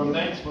 from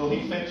thence will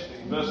he fetch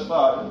thee. Verse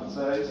 5, it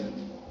says,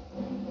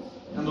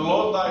 and the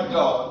Lord thy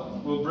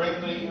God will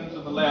bring thee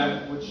into the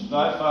land which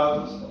thy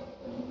fathers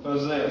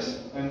possessed,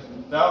 and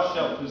thou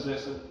shalt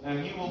possess it,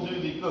 and he will do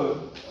thee good,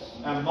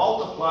 and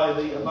multiply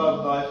thee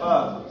above thy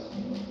fathers.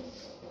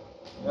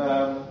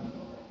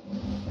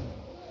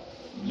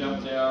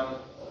 Jump down.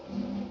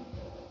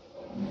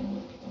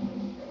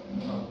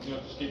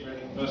 Just keep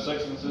reading. Verse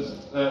 6 and says,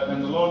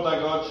 and the Lord thy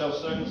God shall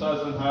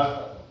circumcise the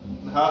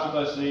heart of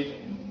thy seed,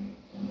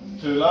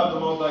 to love the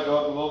Lord thy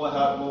God with all thy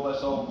heart, with all thy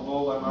soul, with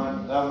all thy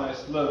mind, thou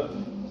mayest live.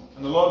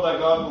 And the Lord thy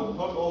God will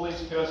put all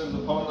these curses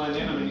upon thine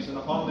enemies, and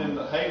upon them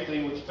that hate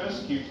thee, which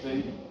persecute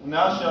thee. And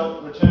thou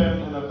shalt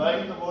return and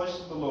obey the voice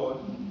of the Lord,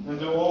 and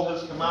do all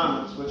his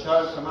commandments, which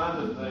I have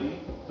commanded thee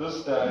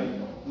this day.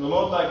 And And the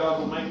Lord thy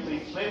God will make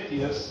thee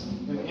plenteous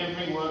in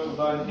every work of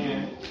thine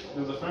hand,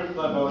 in the fruit of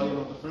thy body, and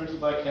of the fruit of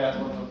thy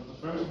cattle, and of the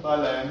fruit of thy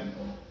land,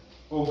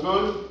 for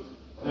good.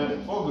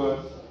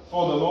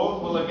 For the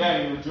Lord will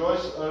again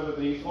rejoice over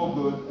thee for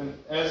good, and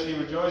as he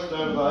rejoiced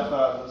over thy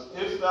fathers,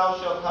 if thou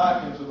shalt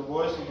hearken to the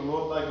voice of the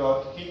Lord thy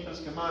God, to keep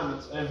his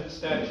commandments and his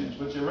statutes,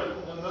 which are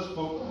written in this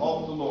book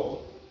of the law.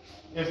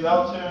 If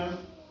thou turn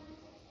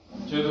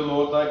to the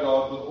Lord thy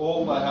God with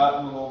all thy heart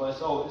and with all thy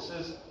soul. It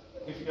says,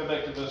 if you go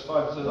back to verse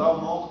 5, it says,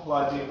 I'll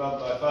multiply thee above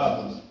thy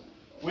fathers.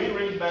 We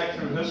read back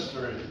through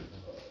history,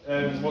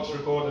 and what's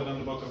recorded in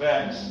the book of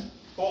Acts,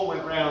 Paul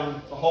went round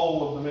the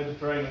whole of the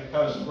Mediterranean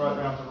coast, right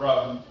round to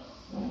Rome,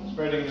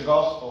 spreading the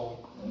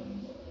gospel.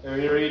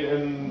 And we read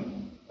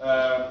in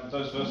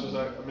those verses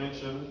I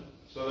mentioned,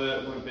 so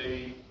that would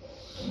be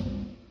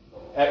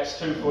Acts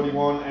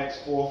 2:41, Acts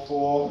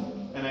 4:4,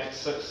 and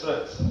Acts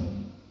 6:6.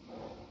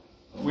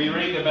 We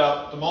read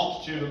about the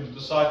multitude of the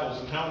disciples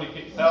and how many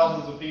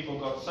thousands of people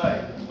got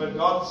saved. But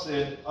God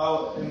said,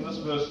 in this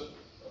verse,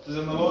 it is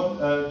in the Lord,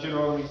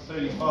 Deuteronomy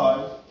 30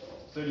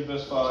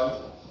 verse 5,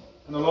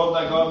 and the Lord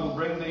thy God will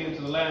bring thee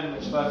into the land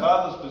which thy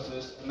fathers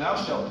possessed, and thou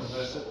shalt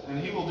possess it, and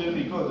he will do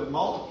thee good, and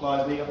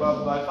multiply thee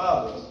above thy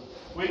fathers.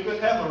 We could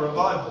have a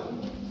revival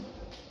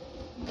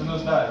in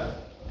this day.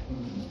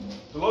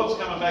 The Lord's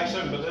coming back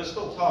soon, but there's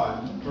still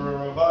time for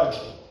a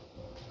revival,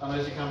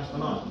 unless he comes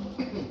tonight.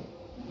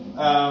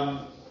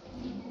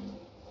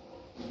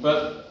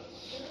 But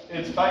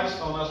it's based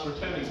on us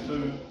returning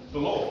to the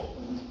Lord.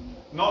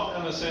 Not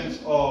in the sense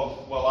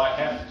of, well, I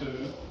have to,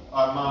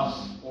 I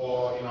must,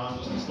 or, I'm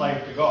just a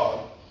slave to God.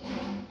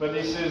 But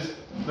he says,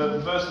 the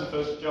verse in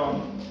 1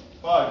 John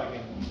 5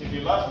 again, if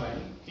you love me,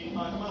 keep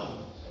my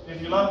commandments. If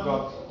you love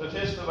God, the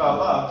test of our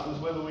love is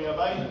whether we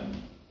obey him.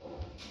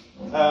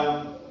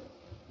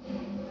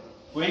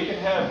 We can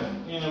have,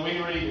 we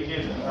read,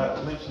 again,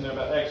 I mentioned there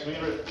about Acts,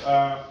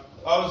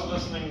 I was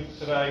listening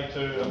today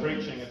to a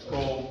preaching, it's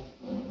called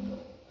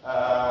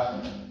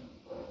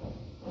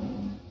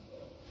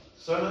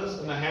Sinners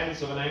in the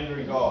Hands of an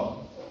Angry God.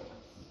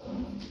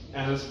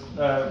 And it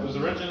was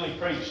originally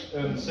preached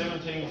in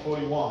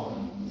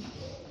 1741.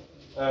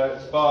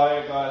 It's by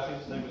a guy, I think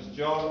his name is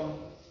Jonathan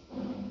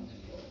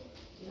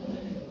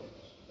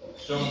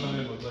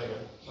Edwards, there you go.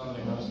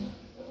 Somebody knows.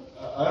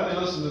 I only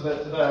listened to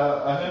that today.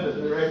 I heard it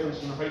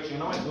referenced in the preaching,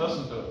 and I went and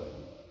listened to it.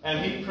 And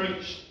he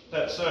preached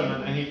that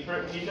sermon, and he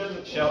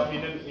didn't shout, he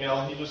didn't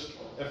yell, he just,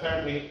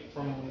 apparently,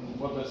 from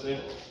what they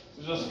said,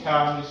 he was just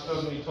calm, he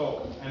stood and he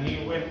talked. And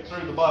he went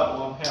through the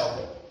Bible on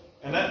hell.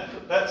 And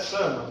that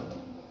sermon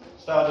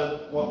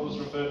started what was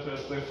referred to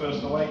as the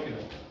First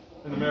Awakening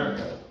in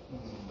America.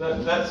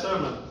 That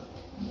sermon.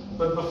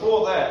 But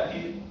before that,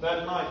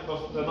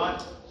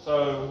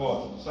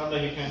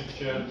 Sunday he came to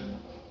church,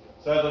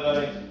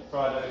 Saturday,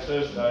 Friday,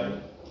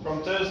 Thursday.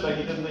 From Thursday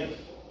he didn't eat.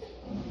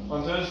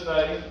 On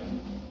Thursday,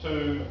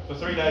 for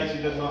 3 days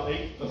he did not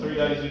eat, for 3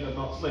 days he did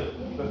not sleep,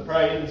 but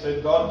prayed and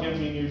said, God, give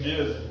me New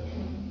Jersey.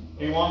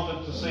 He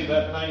wanted to see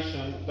that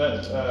nation,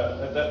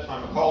 at that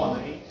time a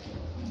colony,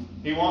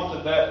 he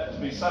wanted that to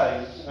be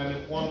saved, and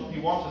he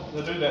wanted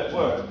to do that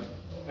work,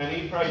 and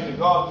he prayed to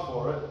God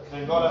for it,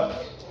 and got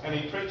up, and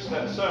he preached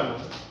that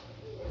sermon,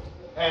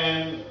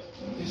 and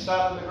he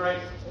started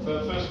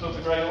the first of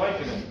the Great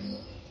Awakening.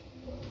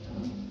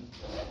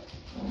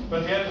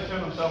 But he had to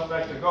turn himself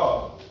back to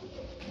God.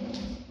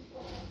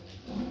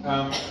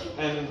 And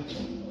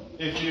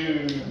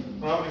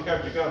I would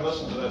encourage you to go and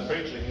listen to that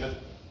preaching.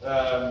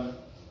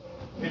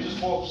 He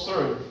just walks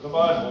through the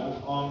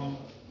Bible on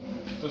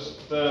the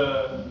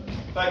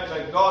fact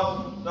that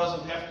God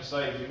doesn't have to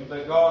save you,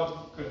 that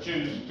God could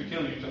choose to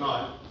kill you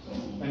tonight,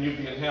 and you'd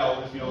be in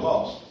hell if you're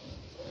lost.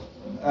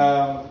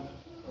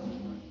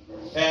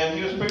 And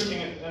he was preaching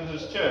it in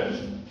his church,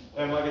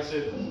 and like I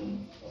said,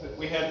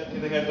 they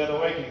had that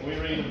awakening. We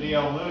read of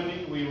D.L.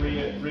 Moody, we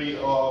read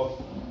of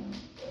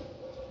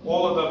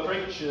all of the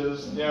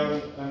preachers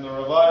down in the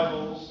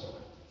revivals,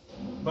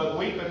 but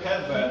we could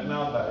have that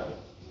nowadays.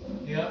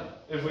 Yeah.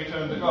 If we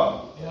turn to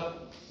God. Yeah.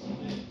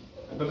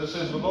 But it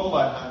says with all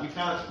thine heart.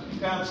 You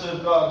can't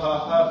serve God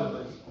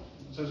half-heartedly.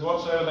 It says,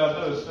 whatsoever thou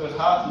doest, do it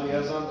heartily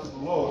as unto the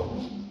Lord.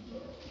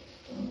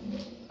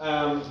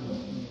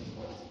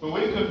 But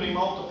we could be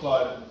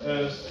multiplied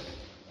as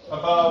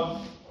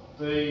above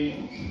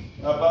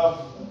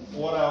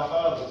what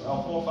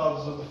our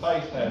forefathers of the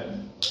faith had.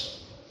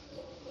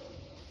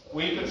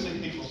 We could see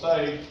people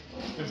saved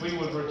if we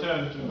would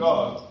return to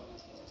God.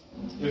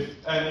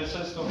 And it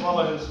says to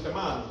follow his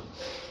commandments.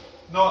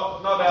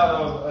 Not out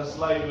of a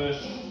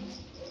slavish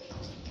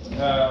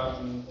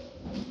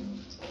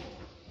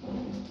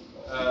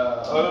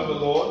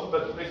overlord,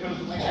 but because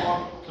we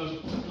want to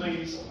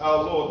please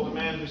our Lord, the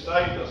man who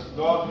saved us,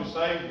 God who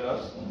saved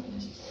us.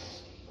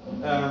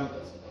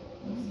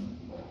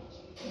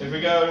 If we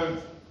go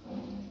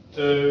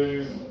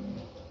to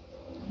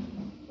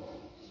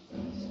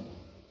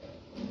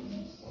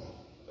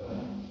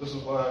this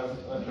is why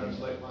I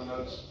translate my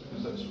notes,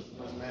 because that's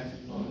written in Matthew,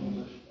 not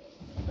English.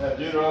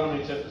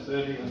 Deuteronomy chapter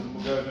 30, and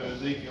we'll go to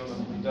Ezekiel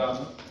and we'll be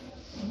done.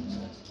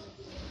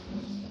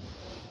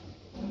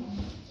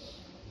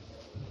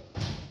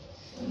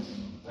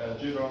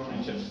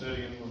 Deuteronomy chapter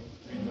 30 and we'll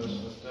read verse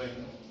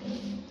 15.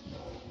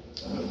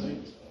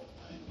 13.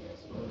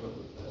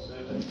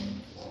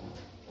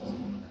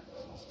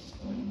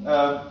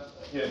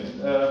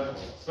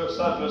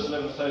 Start verse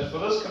 11. It says, "For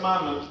this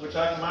commandment which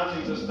I command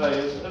thee this day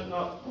it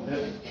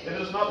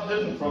is not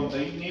hidden from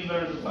thee,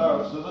 neither is it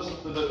far off." So this is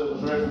the bit that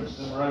was referenced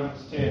in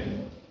Romans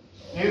 10.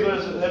 Neither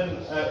is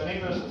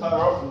it far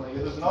off from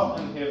thee. It is not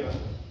in heaven,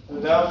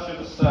 that thou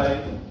shouldest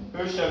say,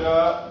 "Who shall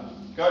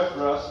go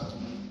for us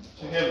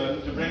to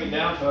heaven to bring it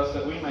down to us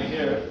that we may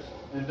hear it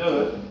and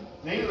do it?"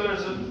 Neither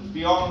is it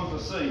beyond the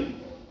sea,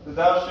 that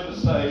thou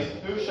shouldest say,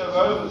 "Who shall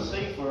go over the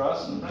sea for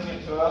us and bring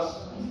it to us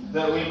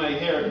that we may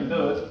hear it and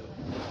do it?"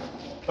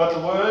 But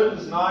the word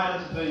is nigh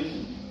unto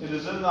thee, it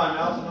is in thy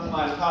mouth and in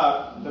thine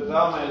heart, that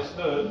thou mayest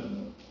do it.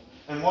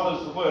 And what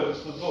is the word?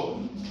 It's the book.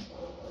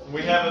 And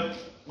we have it,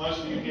 most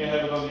of you here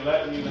have it on your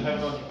lap, you either have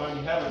it on your phone,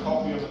 you have a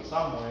copy of it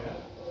somewhere.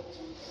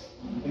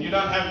 And you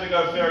don't have to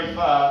go very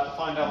far to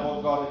find out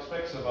what God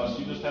expects of us.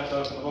 You just have to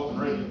open the book and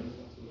read it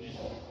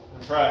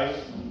and pray.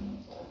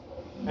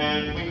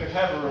 And we could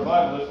have a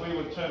revival if we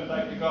would turn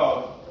back to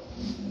God.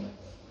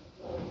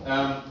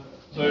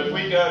 So if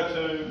we go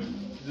to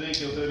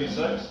Ezekiel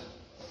 36,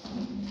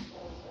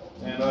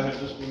 and I have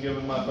just been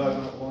given my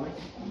 5-minute warning,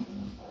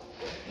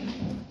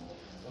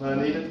 and I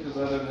need it because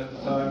I don't have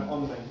the time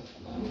on me.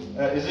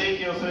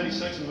 Ezekiel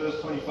 36 and verse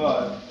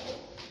 25.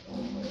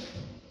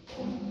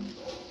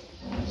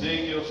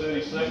 Ezekiel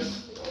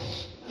 36.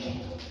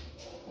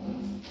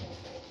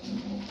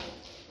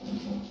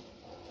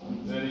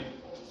 30.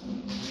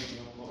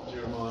 Ezekiel, not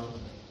Jeremiah.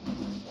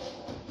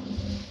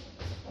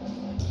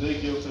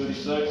 Ezekiel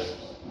 36,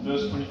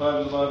 verse 25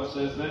 of the Bible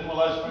says, "Then will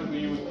I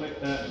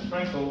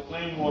sprinkle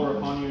clean water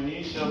upon you, and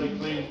ye shall be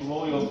clean from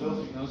all your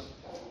filthiness.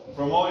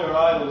 From all your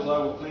idols I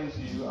will cleanse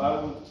you.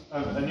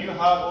 A new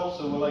heart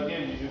also will I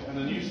give you, and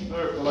a new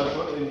spirit will I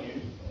put in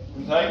you,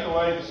 and take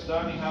away the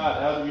stony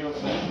heart out of your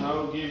flesh, and I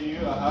will give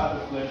you a heart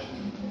of flesh.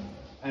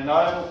 And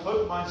I will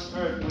put my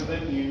spirit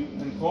within you,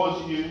 and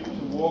cause you to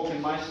walk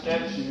in my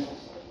statutes,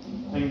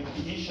 and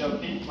ye shall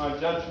keep my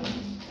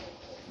judgments."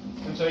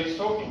 And so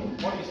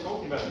what he's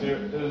talking about there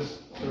is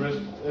the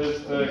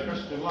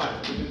Christian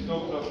life, because he's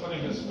talking about putting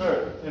his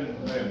spirit in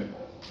them.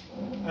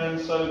 And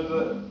so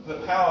the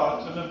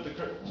power to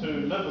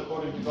live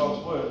according to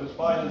God's word is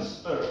by his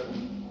spirit,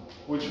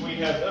 which we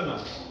have in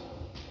us.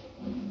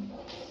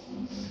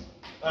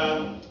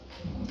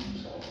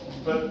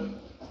 But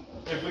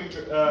if we,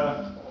 I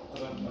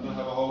don't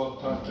have a whole lot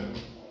of time to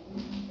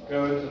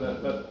go into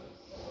that, but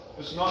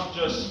it's not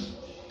just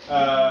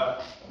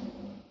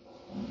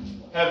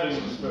having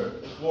the Spirit,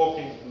 it's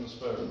walking in the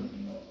Spirit.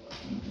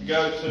 We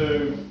go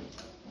to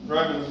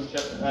Romans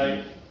chapter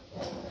 8.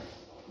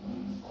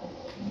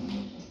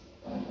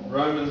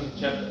 Romans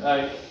chapter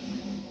 8,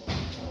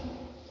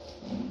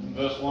 in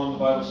verse 1, the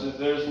Bible says,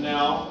 "There is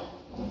now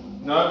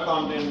no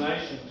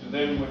condemnation to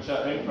them which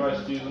are in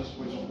Christ Jesus,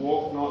 which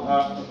walk not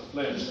after the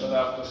flesh, but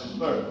after the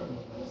Spirit."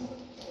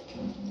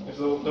 If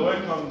the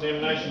word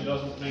condemnation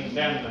doesn't mean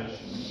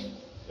damnation.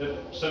 It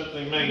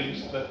simply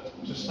means that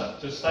to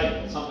state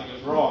that something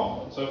is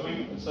wrong. So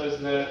it says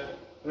there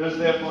is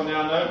therefore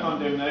now no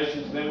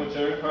condemnation to them which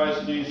are in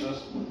Christ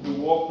Jesus, who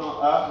walk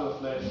not after the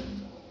flesh,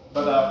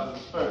 but after the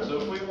Spirit. So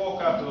if we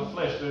walk after the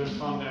flesh, there is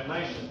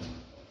condemnation.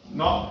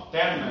 Not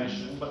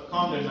damnation, but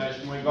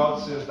condemnation, where God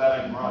says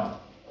that ain't right.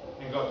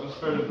 And God, the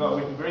Spirit of God,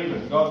 we can grieve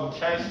it. God will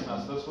chasten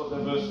us. That's what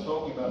that verse is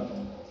talking about.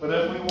 But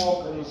if we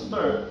walk in the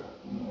Spirit,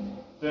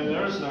 then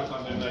there is no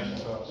condemnation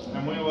to us.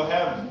 And we will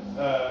have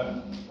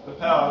the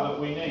power that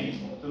we need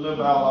to live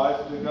our life,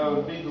 to go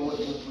and be the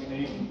witness we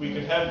need. We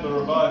could have the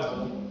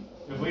revival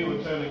if we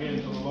would turn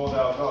again to the Lord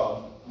our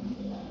God.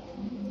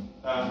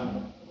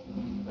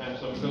 And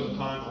so because of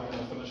time, I'm going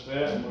to finish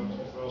there. And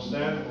we'll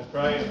stand and we'll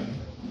pray, and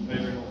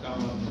Adrian will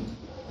come and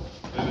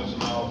lead us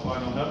in our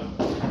final hymn.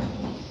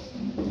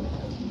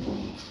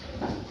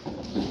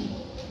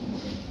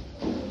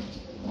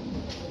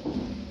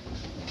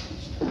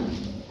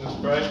 Let's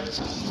pray.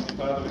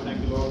 Father, we thank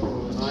you, Lord, for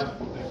tonight.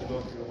 Thank you,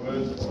 Lord, for your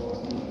word, for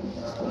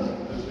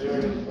those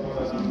areas, Lord, I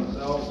know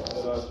myself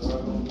that I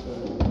struggle to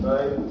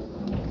obey.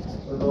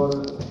 So, Lord,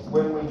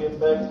 when we get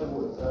back to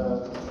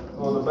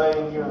Lord,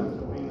 obeying you and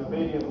to being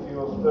obedient to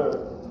your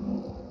Spirit,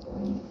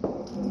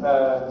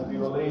 to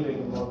your leading,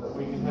 Lord, that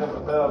we can have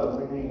the power that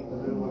we need to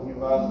do what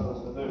you've asked us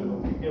to do.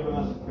 Lord, you've given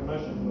us a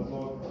commission, but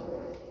Lord,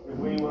 if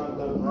we want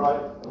to live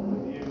right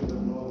with you,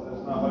 then Lord,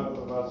 there's no hope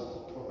of us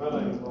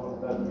fulfilling,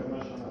 Lord, that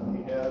commission that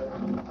we have.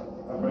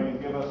 I pray you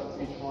give us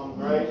each one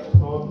grace,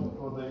 Lord,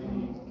 for the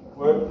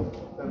work,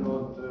 and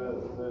Lord,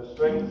 the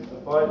strength to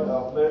fight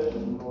our flesh,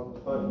 and Lord, to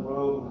fight the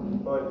world, and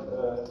to fight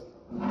the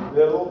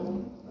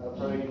devil. I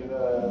pray you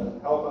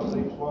help us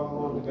each one,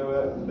 Lord, to go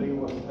out and be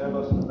what you have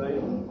us to be.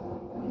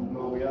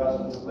 Lord, we ask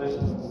for your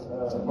blessings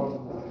upon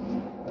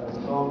the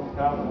song to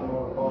come, and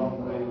Lord,